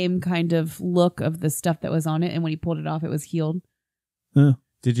same kind of look of the stuff that was on it, and when he pulled it off, it was healed. Huh.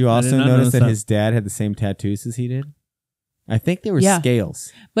 Did you I also did not notice notice that that. his dad had the same tattoos as he did? I think they were Yeah.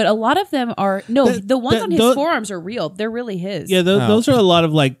 scales. But a lot of them are the ones on his the- forearms are real. They're really his. Yeah, those are a lot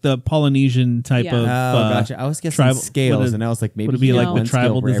of like the Polynesian type Yeah. of. Gotcha. I was guessing tribal- scales, would it- and I was like, maybe would it be he like had the one scale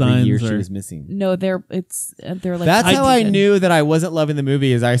tribal for every year designs she or- was missing. No, they're like. That's how I did. knew that I wasn't loving the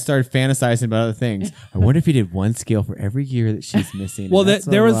movie. Is I started fantasizing about other things. I wonder if he did one scale for every year that she's missing. Well, And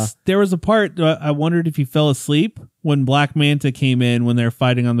there was a part I wondered if he fell asleep when Black Manta came in when they're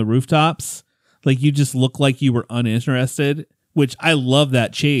fighting on the rooftops. Like you just look like you were uninterested, which I love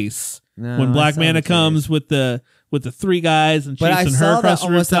that chase when Black Manta comes with the 3 guys and but I chasing saw her that across the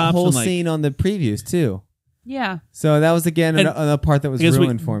almost that rooftops. whole And like, scene on the previews too. Yeah. So that was again And another part that was I guess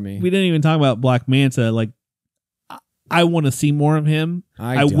ruined for me. we didn't even talk about Black Manta. Like I want to see more of him.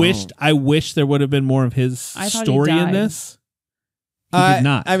 I wish there would have been more of his I thought he story in died. this. He did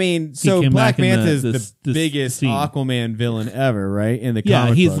not. I mean, He so came Black back in Manta is this the biggest scene. Aquaman villain ever, right? In the Yeah,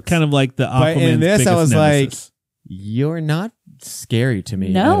 comic he's books. kind of like the But Aquaman's in this, biggest I was nemesis. You're not scary to me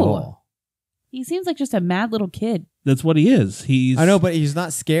No. at all. He seems like just a mad little kid. That's what he is. He's I know, but he's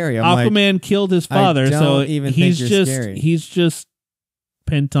not scary. I'm like, Aquaman killed his I father, so don't even think he's you're just scary. he's just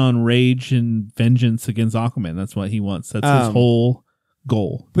pent on rage and vengeance against Aquaman. That's what he wants. That's his whole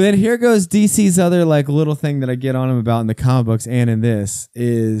goal. But then here goes DC's other like little thing that I get on him about in the comic books and in this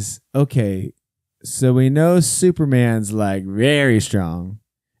is okay. So we know Superman's like very strong,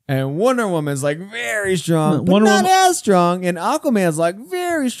 and Wonder Woman's like very strong, but Wonder not Woman- as strong, and Aquaman's like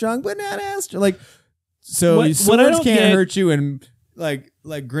very strong, but not as strong. Like so, What I swords don't can't get- hurt you, and like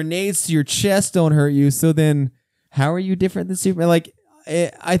grenades to your chest don't hurt you. So then, how are you different than Superman? Like.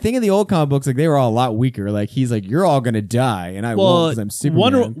 I think in the old comic books, like they were all a lot weaker. Like he's like, you're all gonna die, and I won't because I'm Superman.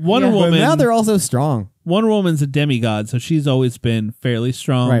 Wonder Yeah. But Woman. now they're also strong, Wonder Woman's a demigod, so she's always been fairly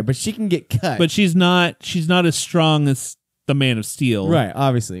strong. right? But she can get cut, But she's not as strong as the Man of Steel. right?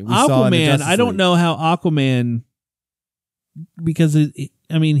 Obviously, we saw in the Aquaman. Justice I don't League. know how Aquaman, because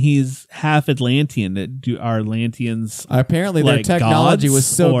I mean he's half Atlantean. Are Atlanteans? Apparently, their like technology gods, was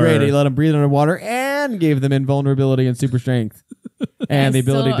so or- great; it let them breathe underwater and gave them invulnerability and super strength, and the I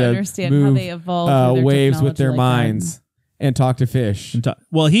still ability don't to understand move how they evolved their waves with technology their like minds and talk to fish.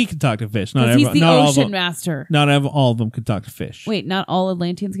 Well, he can talk to fish. Not Because he's every, the not all of ocean them. master. Not all of them could talk to fish. Wait, not all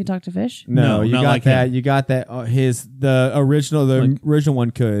Atlanteans can talk to fish? No, No, you not got like that. him. You got that. The original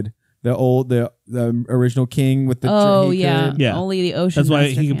one could. The original king with the Oh, he yeah. could. Yeah. Only the ocean That's why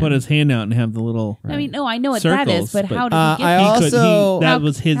master he can put his hand out and have the little. I mean, no, I know what that is, Circles, but but- how did I he get that? also- that How-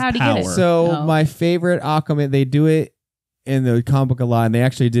 was his how'd he get it? power. So Oh. my favorite Aquaman, they do it in the comic book a lot, and they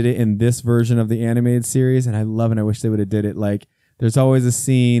actually did it in this version of the animated series, and I love it. I wish they would have did it. Like, there's always a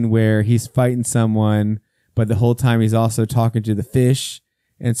scene where he's fighting someone, but the whole time he's also talking to the fish,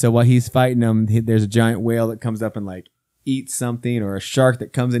 and so while he's fighting them, there's a giant whale that comes up and like eats something, or a shark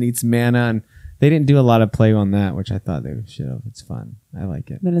that comes and eats mana, and they didn't do a lot of play on that, which I thought they should have. It's fun. I like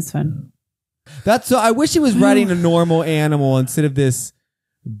it. That is fun. That's so. I wish he was riding a normal animal instead of this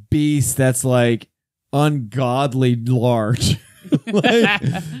beast that's like ungodly large.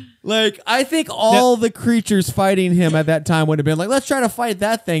 like I think all the creatures fighting him at that time would have been like, let's try to fight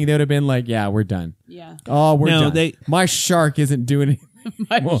that thing. They would have been like, yeah, we're done. Yeah. Oh, we're No, done. My shark isn't doing anything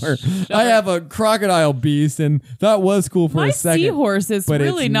My more. shark. I have a crocodile beast, and that was cool for My a second. seahorse is but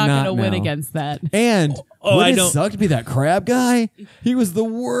really it's not going to not win now. against that. And Oh, would I it don't- suck to be that crab guy? He was the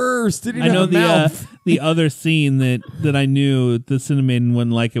worst. Didn't I even know have a mouth. the other scene that I knew the Cinnamon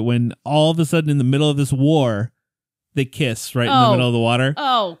wouldn't like it when all of a sudden in the middle of this war they kiss right in the Oh. middle of the water.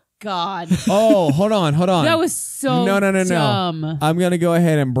 Oh, God. Oh, hold on. That was so No. dumb. I'm gonna go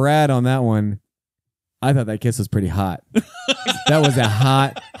ahead and brag on that one. I thought that kiss was pretty hot. That was a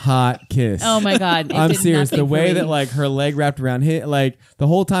hot kiss. Oh, my God. It I'm did serious. nothing The for way me. that like her leg wrapped around hit, like the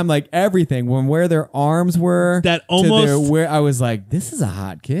whole time, like everything, when where their arms were, That to their, almost where I was like, this is a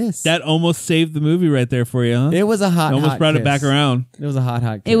hot kiss. that almost saved the movie right there for you, huh? It was a hot. It almost hot brought kiss. it back around. It was a hot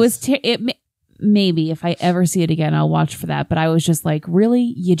kiss. It was maybe if I ever see it again, I'll watch for that. But I was just like, really?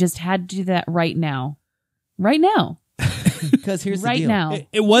 You just had to do that right now. Right now. because here's the Right deal. now.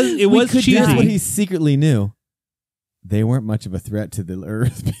 It was We could- cheesy. That's what he secretly knew. They weren't much of a threat to the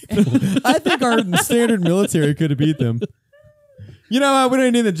Earth people. I think our standard military could have beat them. You know what? We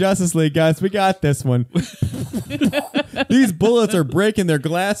don't need the Justice League, guys. We got this one. These bullets are breaking their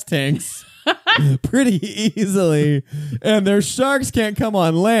glass tanks pretty easily, and their sharks can't come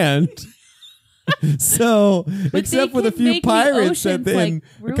on land. So, But except they for the can few make the pirates that oceans, they, like, and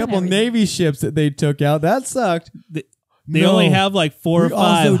a ruin couple everything. Navy ships that they took out, that sucked. They only have like 4 or 5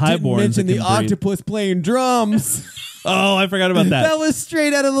 also didn't highborns. mention that the can breathe. octopus playing drums. Oh, I forgot about that. That was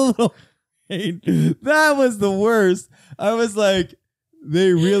straight out of the little. That was the worst. I was like,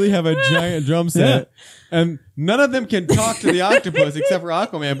 they really have a giant drum set. And none of them can talk to the octopus except for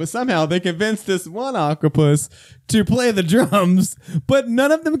Aquaman, but somehow they convinced this one octopus to play the drums, but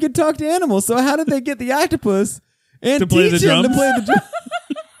none of them can talk to animals. So how did they get the octopus and To play teach the him to drums? play the drums?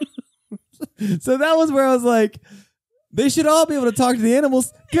 So that was where I was like, they should all be able to talk to the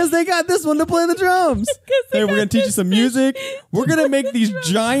animals because they got this one to play the drums. Hey, we're going to teach you some music. We're going to make these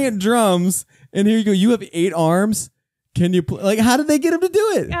giant drums. And here you go. You have 8 arms. Can you play? Like, how did they get him to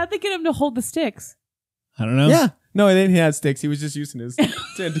do it? How'd they get him to hold the sticks? I don't know. Yeah. No, he didn't have sticks. He was just using his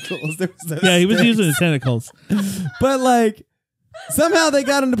tentacles. There was no Yeah, he was sticks. using his tentacles. But like, somehow they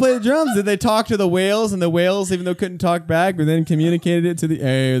got him to play the drums. Did they talk to the whales? And the whales, even though couldn't talk back, but then communicated it to the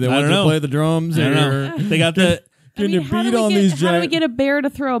They I wanted don't to know. play the drums. I don't know. They got the. Can you how beat do we on get- these How do we giant? get a bear to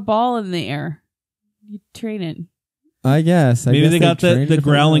throw a ball in the air? You train it. I guess. Maybe guess they got trained the it to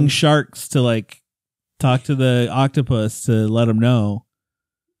play growling drums. sharks to like talk to the octopus to let them know.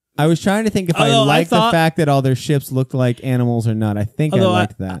 I was trying to think if I Although I liked thought- the fact that all their ships looked like animals or not. I think I Although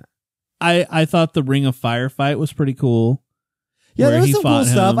liked that. I thought the Ring of Fire fight was pretty cool. Yeah, where there was he some cool fought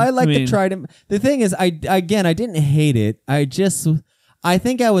stuff. him. I liked I mean- the trident. The thing is, I didn't hate it. I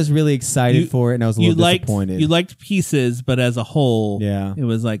think I was really excited You- for it, and I was a You little liked disappointed. you liked pieces, but as a whole, Yeah. it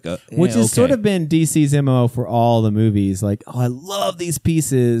was like Which has okay. sort of been DC's MO for all the movies. Like, oh, I love these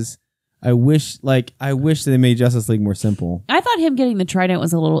pieces. I wish they made Justice League more simple. I thought him getting the trident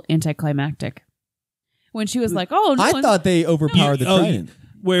was a little anticlimactic. When she was like, "Oh, no I one- thought they overpowered the trident.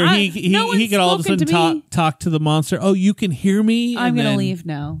 where I- he no one's he could all of a spoken sudden to me. talk to the monster. Oh, you can hear me. I'm And gonna then- leave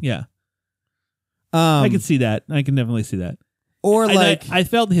now." Yeah, I can see that. I can definitely see that. Or And like, I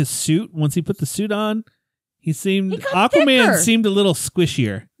felt his suit once he put the suit on. He got Aquaman thicker. seemed a little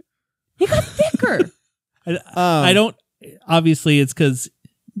squishier. He got thicker. I don't. Obviously, it's because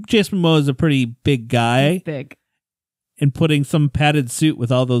Jason Momoa is a pretty big guy, Thick. and putting some padded suit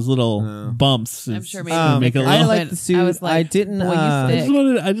with all those little Oh. bumps. I'm is sure gonna maybe make it a I little. like the suit. I was like, I didn't. boy, you uh,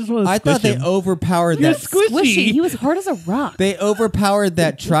 thick. I just want to. I thought they him. overpowered You're that. squishy. Squishy. He was hard as a rock. They overpowered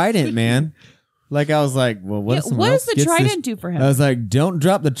that trident, man. Like, I was like, well, what Yeah, if someone what else does the gets this- trident do for him? I was like, don't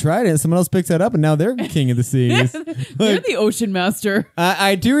drop the trident. Someone else picks that up, and now they're king of the seas. You're the ocean master.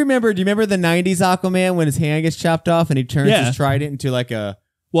 I do remember. Do you remember the '90s Aquaman when his hand gets chopped off and he turns Yeah. his trident into like a?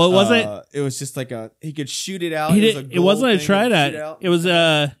 Well, it wasn't. It was just like a. He could shoot it out. He was did, a it wasn't gold a thing trident. he could shoot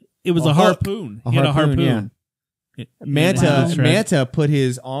out. It was a hook. harpoon. He had a harpoon. yeah. It- Manta Wow. Manta put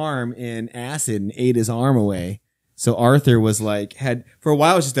his arm in acid and ate his arm away. So Arthur was like for a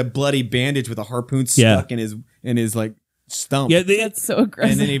while it was just a bloody bandage with a harpoon stuck in his like stump. Yeah, That's so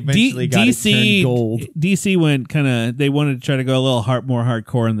aggressive. and then he eventually got it turned gold. DC went kind of. They wanted to try to go a little more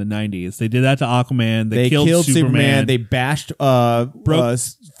hardcore in the '90s. They did that to Aquaman. They killed Superman. They bashed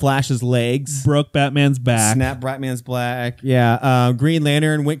Flash's legs. broke Batman's back. Snapped Batman's black. Yeah. Green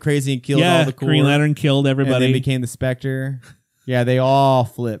Lantern went crazy and killed all the Corps. Green Lantern killed And everybody. then became the Spectre. Yeah, they all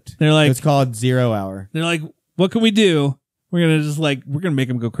flipped. They're like- it's called 0 Hour. They're like, what can we do? We're gonna make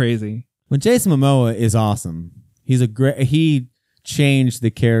him go crazy. When Jason Momoa is awesome. He changed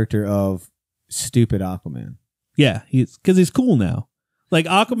the character of stupid Aquaman. Yeah, because he's cool now. Like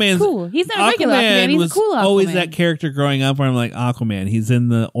Aquaman's cool. He's not a regular Aquaman. He's was a cool Aquaman. always that character growing up where I'm like Aquaman. He's in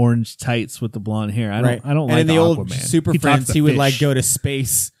the orange tights with the blonde hair. I don't and like in the Aquaman. old Super He talks Friends, to he would fish. like go to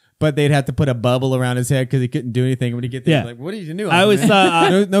space, but they'd have to put a bubble around his head because he couldn't do anything. When he get there, Yeah. like, what are you doing? I always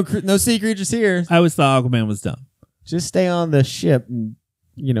thought no sea creatures here. I always thought Aquaman was dumb. Just stay on the ship and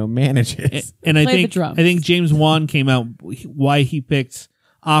manage it. And I Play the think drums. James Wan came out why he picked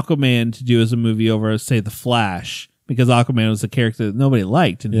Aquaman to do as a movie over, say, The Flash, because Aquaman was a character that nobody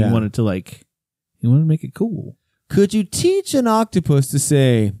liked, and Yeah. he wanted to make it cool. Could you teach an octopus to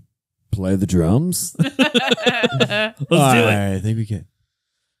say, "Play the drums"? Let's do it. I think we can.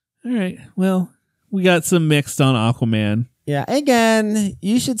 All right. Well, we got some mixed on Aquaman. Yeah. Again,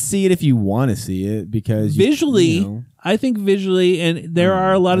 you should see it if you want to see it because Visually, I think visually, and there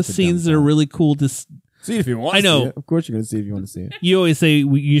are a lot of that's a dumb scenes that are thought. really cool to. see it if you want. I know. See it. Of course, you're going to see it if you want to see it. You always say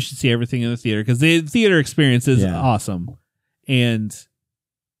you should see everything in the theater because the theater experience is Yeah. awesome, and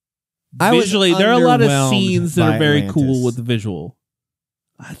I was visually there are a lot of underwhelmed scenes that by are very Atlantis. cool with the visual.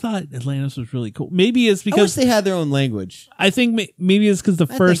 I thought Atlantis was really cool. Maybe it's I wish because they had their own language. I think maybe it's because the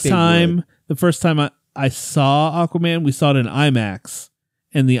think first they time I saw Aquaman, we saw it in IMAX,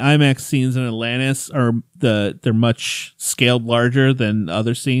 and the IMAX scenes in Atlantis they're much scaled larger than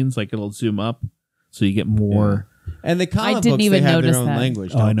other scenes. Like it'll zoom up, so you get more. And the comic didn't books, even they have notice their own that.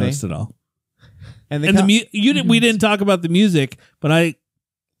 language. Oh, I don't they? noticed it all. And And we didn't talk about the music, but I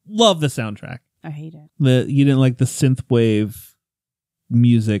love the soundtrack. I hate it. You didn't like the synth wave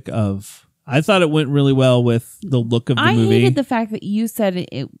music of I thought it went really well with the look of the movie. I hated the fact that you said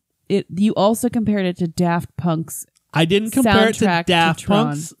it. You also compared it to Daft Punk's. I didn't compare it to soundtrack to Daft Tron.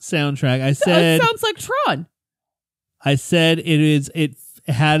 Punk's soundtrack. I said It sounds like Tron. I said it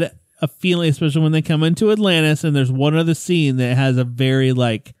had a feeling, especially when they come into Atlantis, and there's one other scene that has a very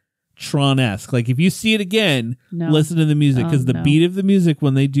like Tron-esque. Like if you see it again, listen to the music, because the beat of the music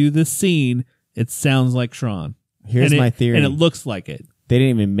when they do this scene, it sounds like Tron. Here's my theory. And it looks like it. They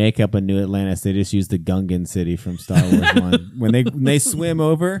didn't even make up a new Atlantis. They just used the Gungan city from Star Wars 1. When they swim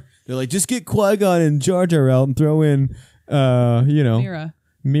over, they're like, just get Qui-Gon and Jar Jar out and throw in,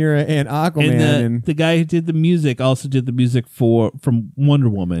 Mira and Aquaman. And the guy who did the music also did the music from Wonder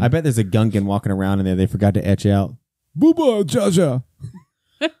Woman. I bet there's a Gungan walking around in there they forgot to etch out. Booba, Jar Jar.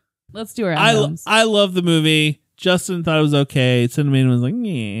 Let's do our anthems. I love the movie. Justin thought it was okay. Cinnamon was like,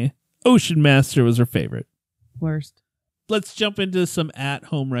 yeah. Ocean Master was her favorite. Worst. Let's jump into some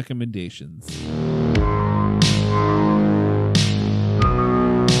at-home recommendations.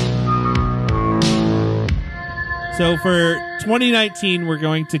 So for 2019, we're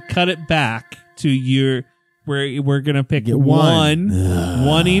going to cut it back to we're going to pick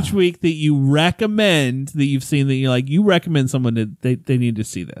one each week that you recommend, that you've seen, that you recommend someone that they need to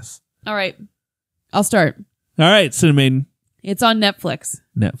see this. All right. I'll start. All right, Cinnamon. It's on Netflix.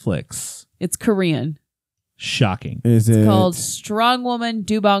 It's Korean. Shocking. Is it called Strong Woman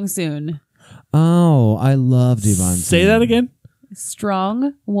Do Bong Soon. Oh, I love Do Bong Soon. Say that again.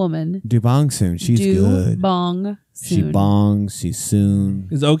 Strong Woman Do Bong Soon. She's good. Bong Soon. She bongs. She's soon.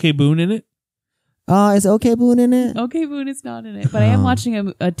 Is OK Boon in it? Is OK Boon in it? OK Boon is not in it, but I am watching a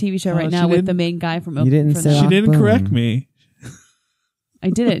TV show right now with the main guy from. You didn't say she didn't Boon. correct me. I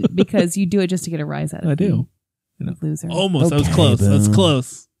didn't, because you do it just to get a rise out of me. I do. Loser. Almost. Okay, that was close. Boon. That's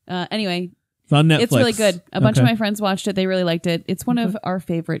close. Anyway. It's on Netflix. It's really good. A bunch of Okay. my friends watched it. They really liked it. It's one of our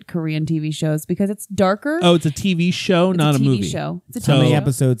favorite Korean TV shows because it's darker. Oh, it's a TV show, It's not a TV movie. show. It's a So- How TV many show.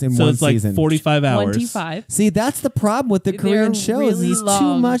 episodes in So one it's like season? 45 hours. 25. See, that's the problem with the They're Korean shows. really It's too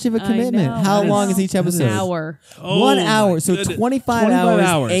long. much of a I commitment. know. How I long know. is each episode? An hour. Oh, 1 my hour. So goodness. 25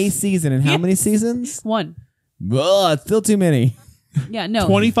 hours a season. And how many seasons? One. Ugh, it's still too many. Yeah, no.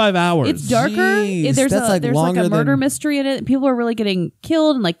 25 hours. It's darker. Jeez, There's that's like there's like longer a murder than- mystery in it. People are really getting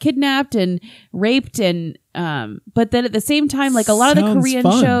killed and like kidnapped and raped and but then at the same time, like a lot of the Sounds Korean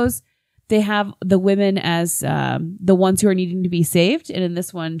fun. shows, they have the women as the ones who are needing to be saved, and in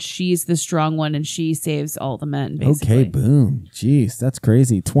this one, she's the strong one and she saves all the men. Basically. Okay, boom. Jeez, that's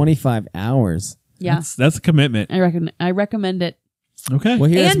crazy. 25 hours. Yeah, That's a commitment. I recommend it. Okay. Well,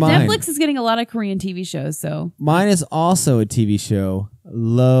 here's And mine. Netflix is getting a lot of Korean TV shows, so Mine is also a TV show.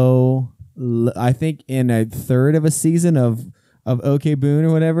 I think in a third of a season of OK Boon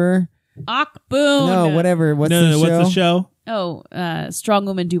or whatever. Akboon. No, whatever. What's no, the show? what's the show? Oh, Strong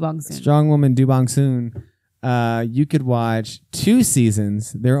Woman Do Bong Soon. Strong Woman Do Bong Soon. You could watch 2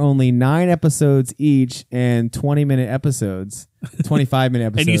 seasons. They're only 9 episodes each and 20-minute episodes, 25-minute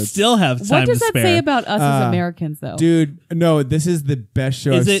episodes. And you still have time What does to that spare. say about us as Americans, though? Dude, no, this is the best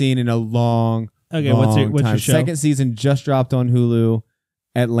show Is I've it- seen in a long, Okay, long what's time. your show? Second season just dropped on Hulu.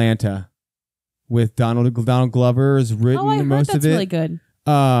 Atlanta, with Donald Glover is written Oh, I heard most that's of it. really good. It's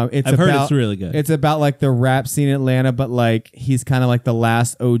I've about, heard it's really good. It's about like the rap scene in Atlanta, but like he's kind of like the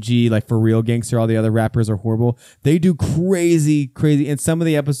last OG, like for real gangster. All the other rappers are horrible. They do crazy, and some of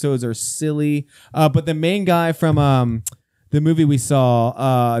the episodes are silly. But the main guy from the movie we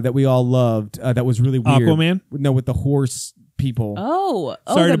saw that we all loved, that was really weird. Aquaman? No, with the horse people.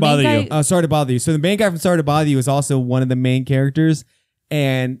 Sorry the to bother main you. guy- Sorry to bother you. So the main guy from Sorry to Bother You is also one of the main characters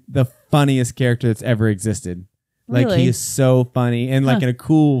and the funniest character that's ever existed. Like Really? he is so funny and like in a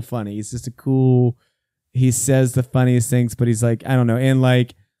cool funny. He's just a cool. He says the funniest things, but he's like, I don't know. And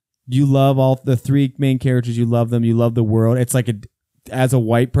like you love all the 3 main characters. You love them. You love the world. It's like as a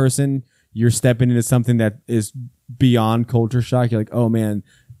white person, you're stepping into something that is beyond culture shock. You're like, oh man.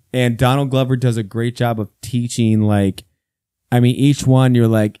 And Donald Glover does a great job of teaching. Like, I mean, each one you're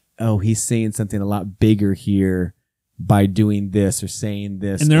like, oh, he's saying something a lot bigger here by doing this or saying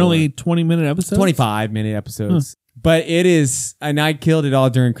this. and they're or only 20-minute episodes? 25-minute episodes. But it is, and I killed it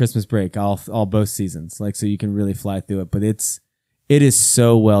all during Christmas break, all both seasons. Like, so you can really fly through it. But it is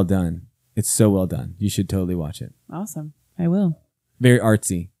so well done. It's so well done. You should totally watch it. Awesome. I will. Very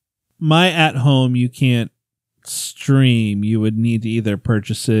artsy. My at home, you can't stream. You would need to either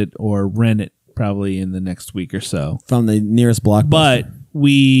purchase it or rent it probably in the next week or so. From the nearest blockbuster. But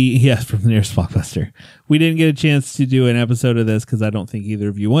from the nearest Blockbuster. We didn't get a chance to do an episode of this because I don't think either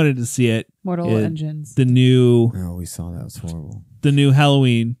of you wanted to see it. Mortal Engines. The new Oh, we saw that. It was horrible.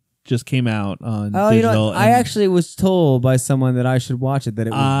 Halloween just came out on Oh, digital. I actually was told by someone that I should watch it, that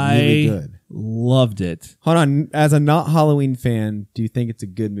it was really good. Loved it. Hold on. As a not Halloween fan, do you think it's a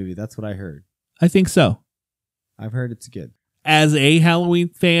good movie? That's what I heard. I think so. I've heard it's good. As a Halloween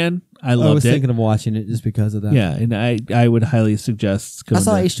fan, I loved it. I was thinking of watching it just because of that. Yeah, and I would highly suggest I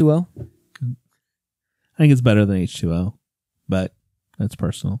saw H2O. I think it's better than H2O, but that's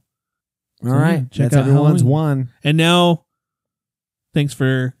personal. All right. Check That's out everyone's Halloween. one. And now, thanks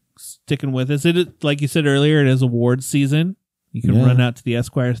for sticking with us. Like you said earlier, it is awards season. You can run out to the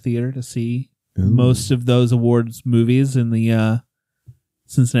Esquire Theater to see most of those awards movies in the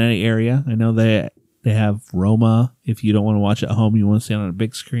Cincinnati area. I know they have Roma. If you don't want to watch it at home, you want to see it on a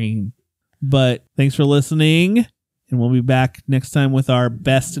big screen. But thanks for listening, and we'll be back next time with our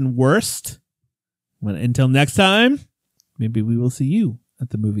best and worst. Until next time, maybe we will see you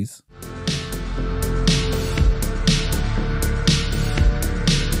at the movies.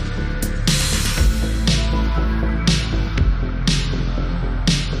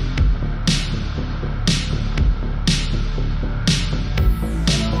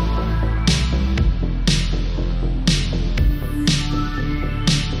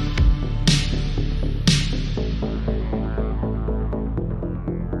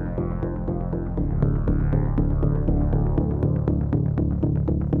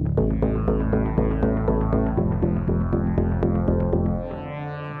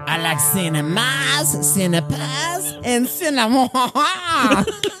 I like cinemas, cinepas, and cinema.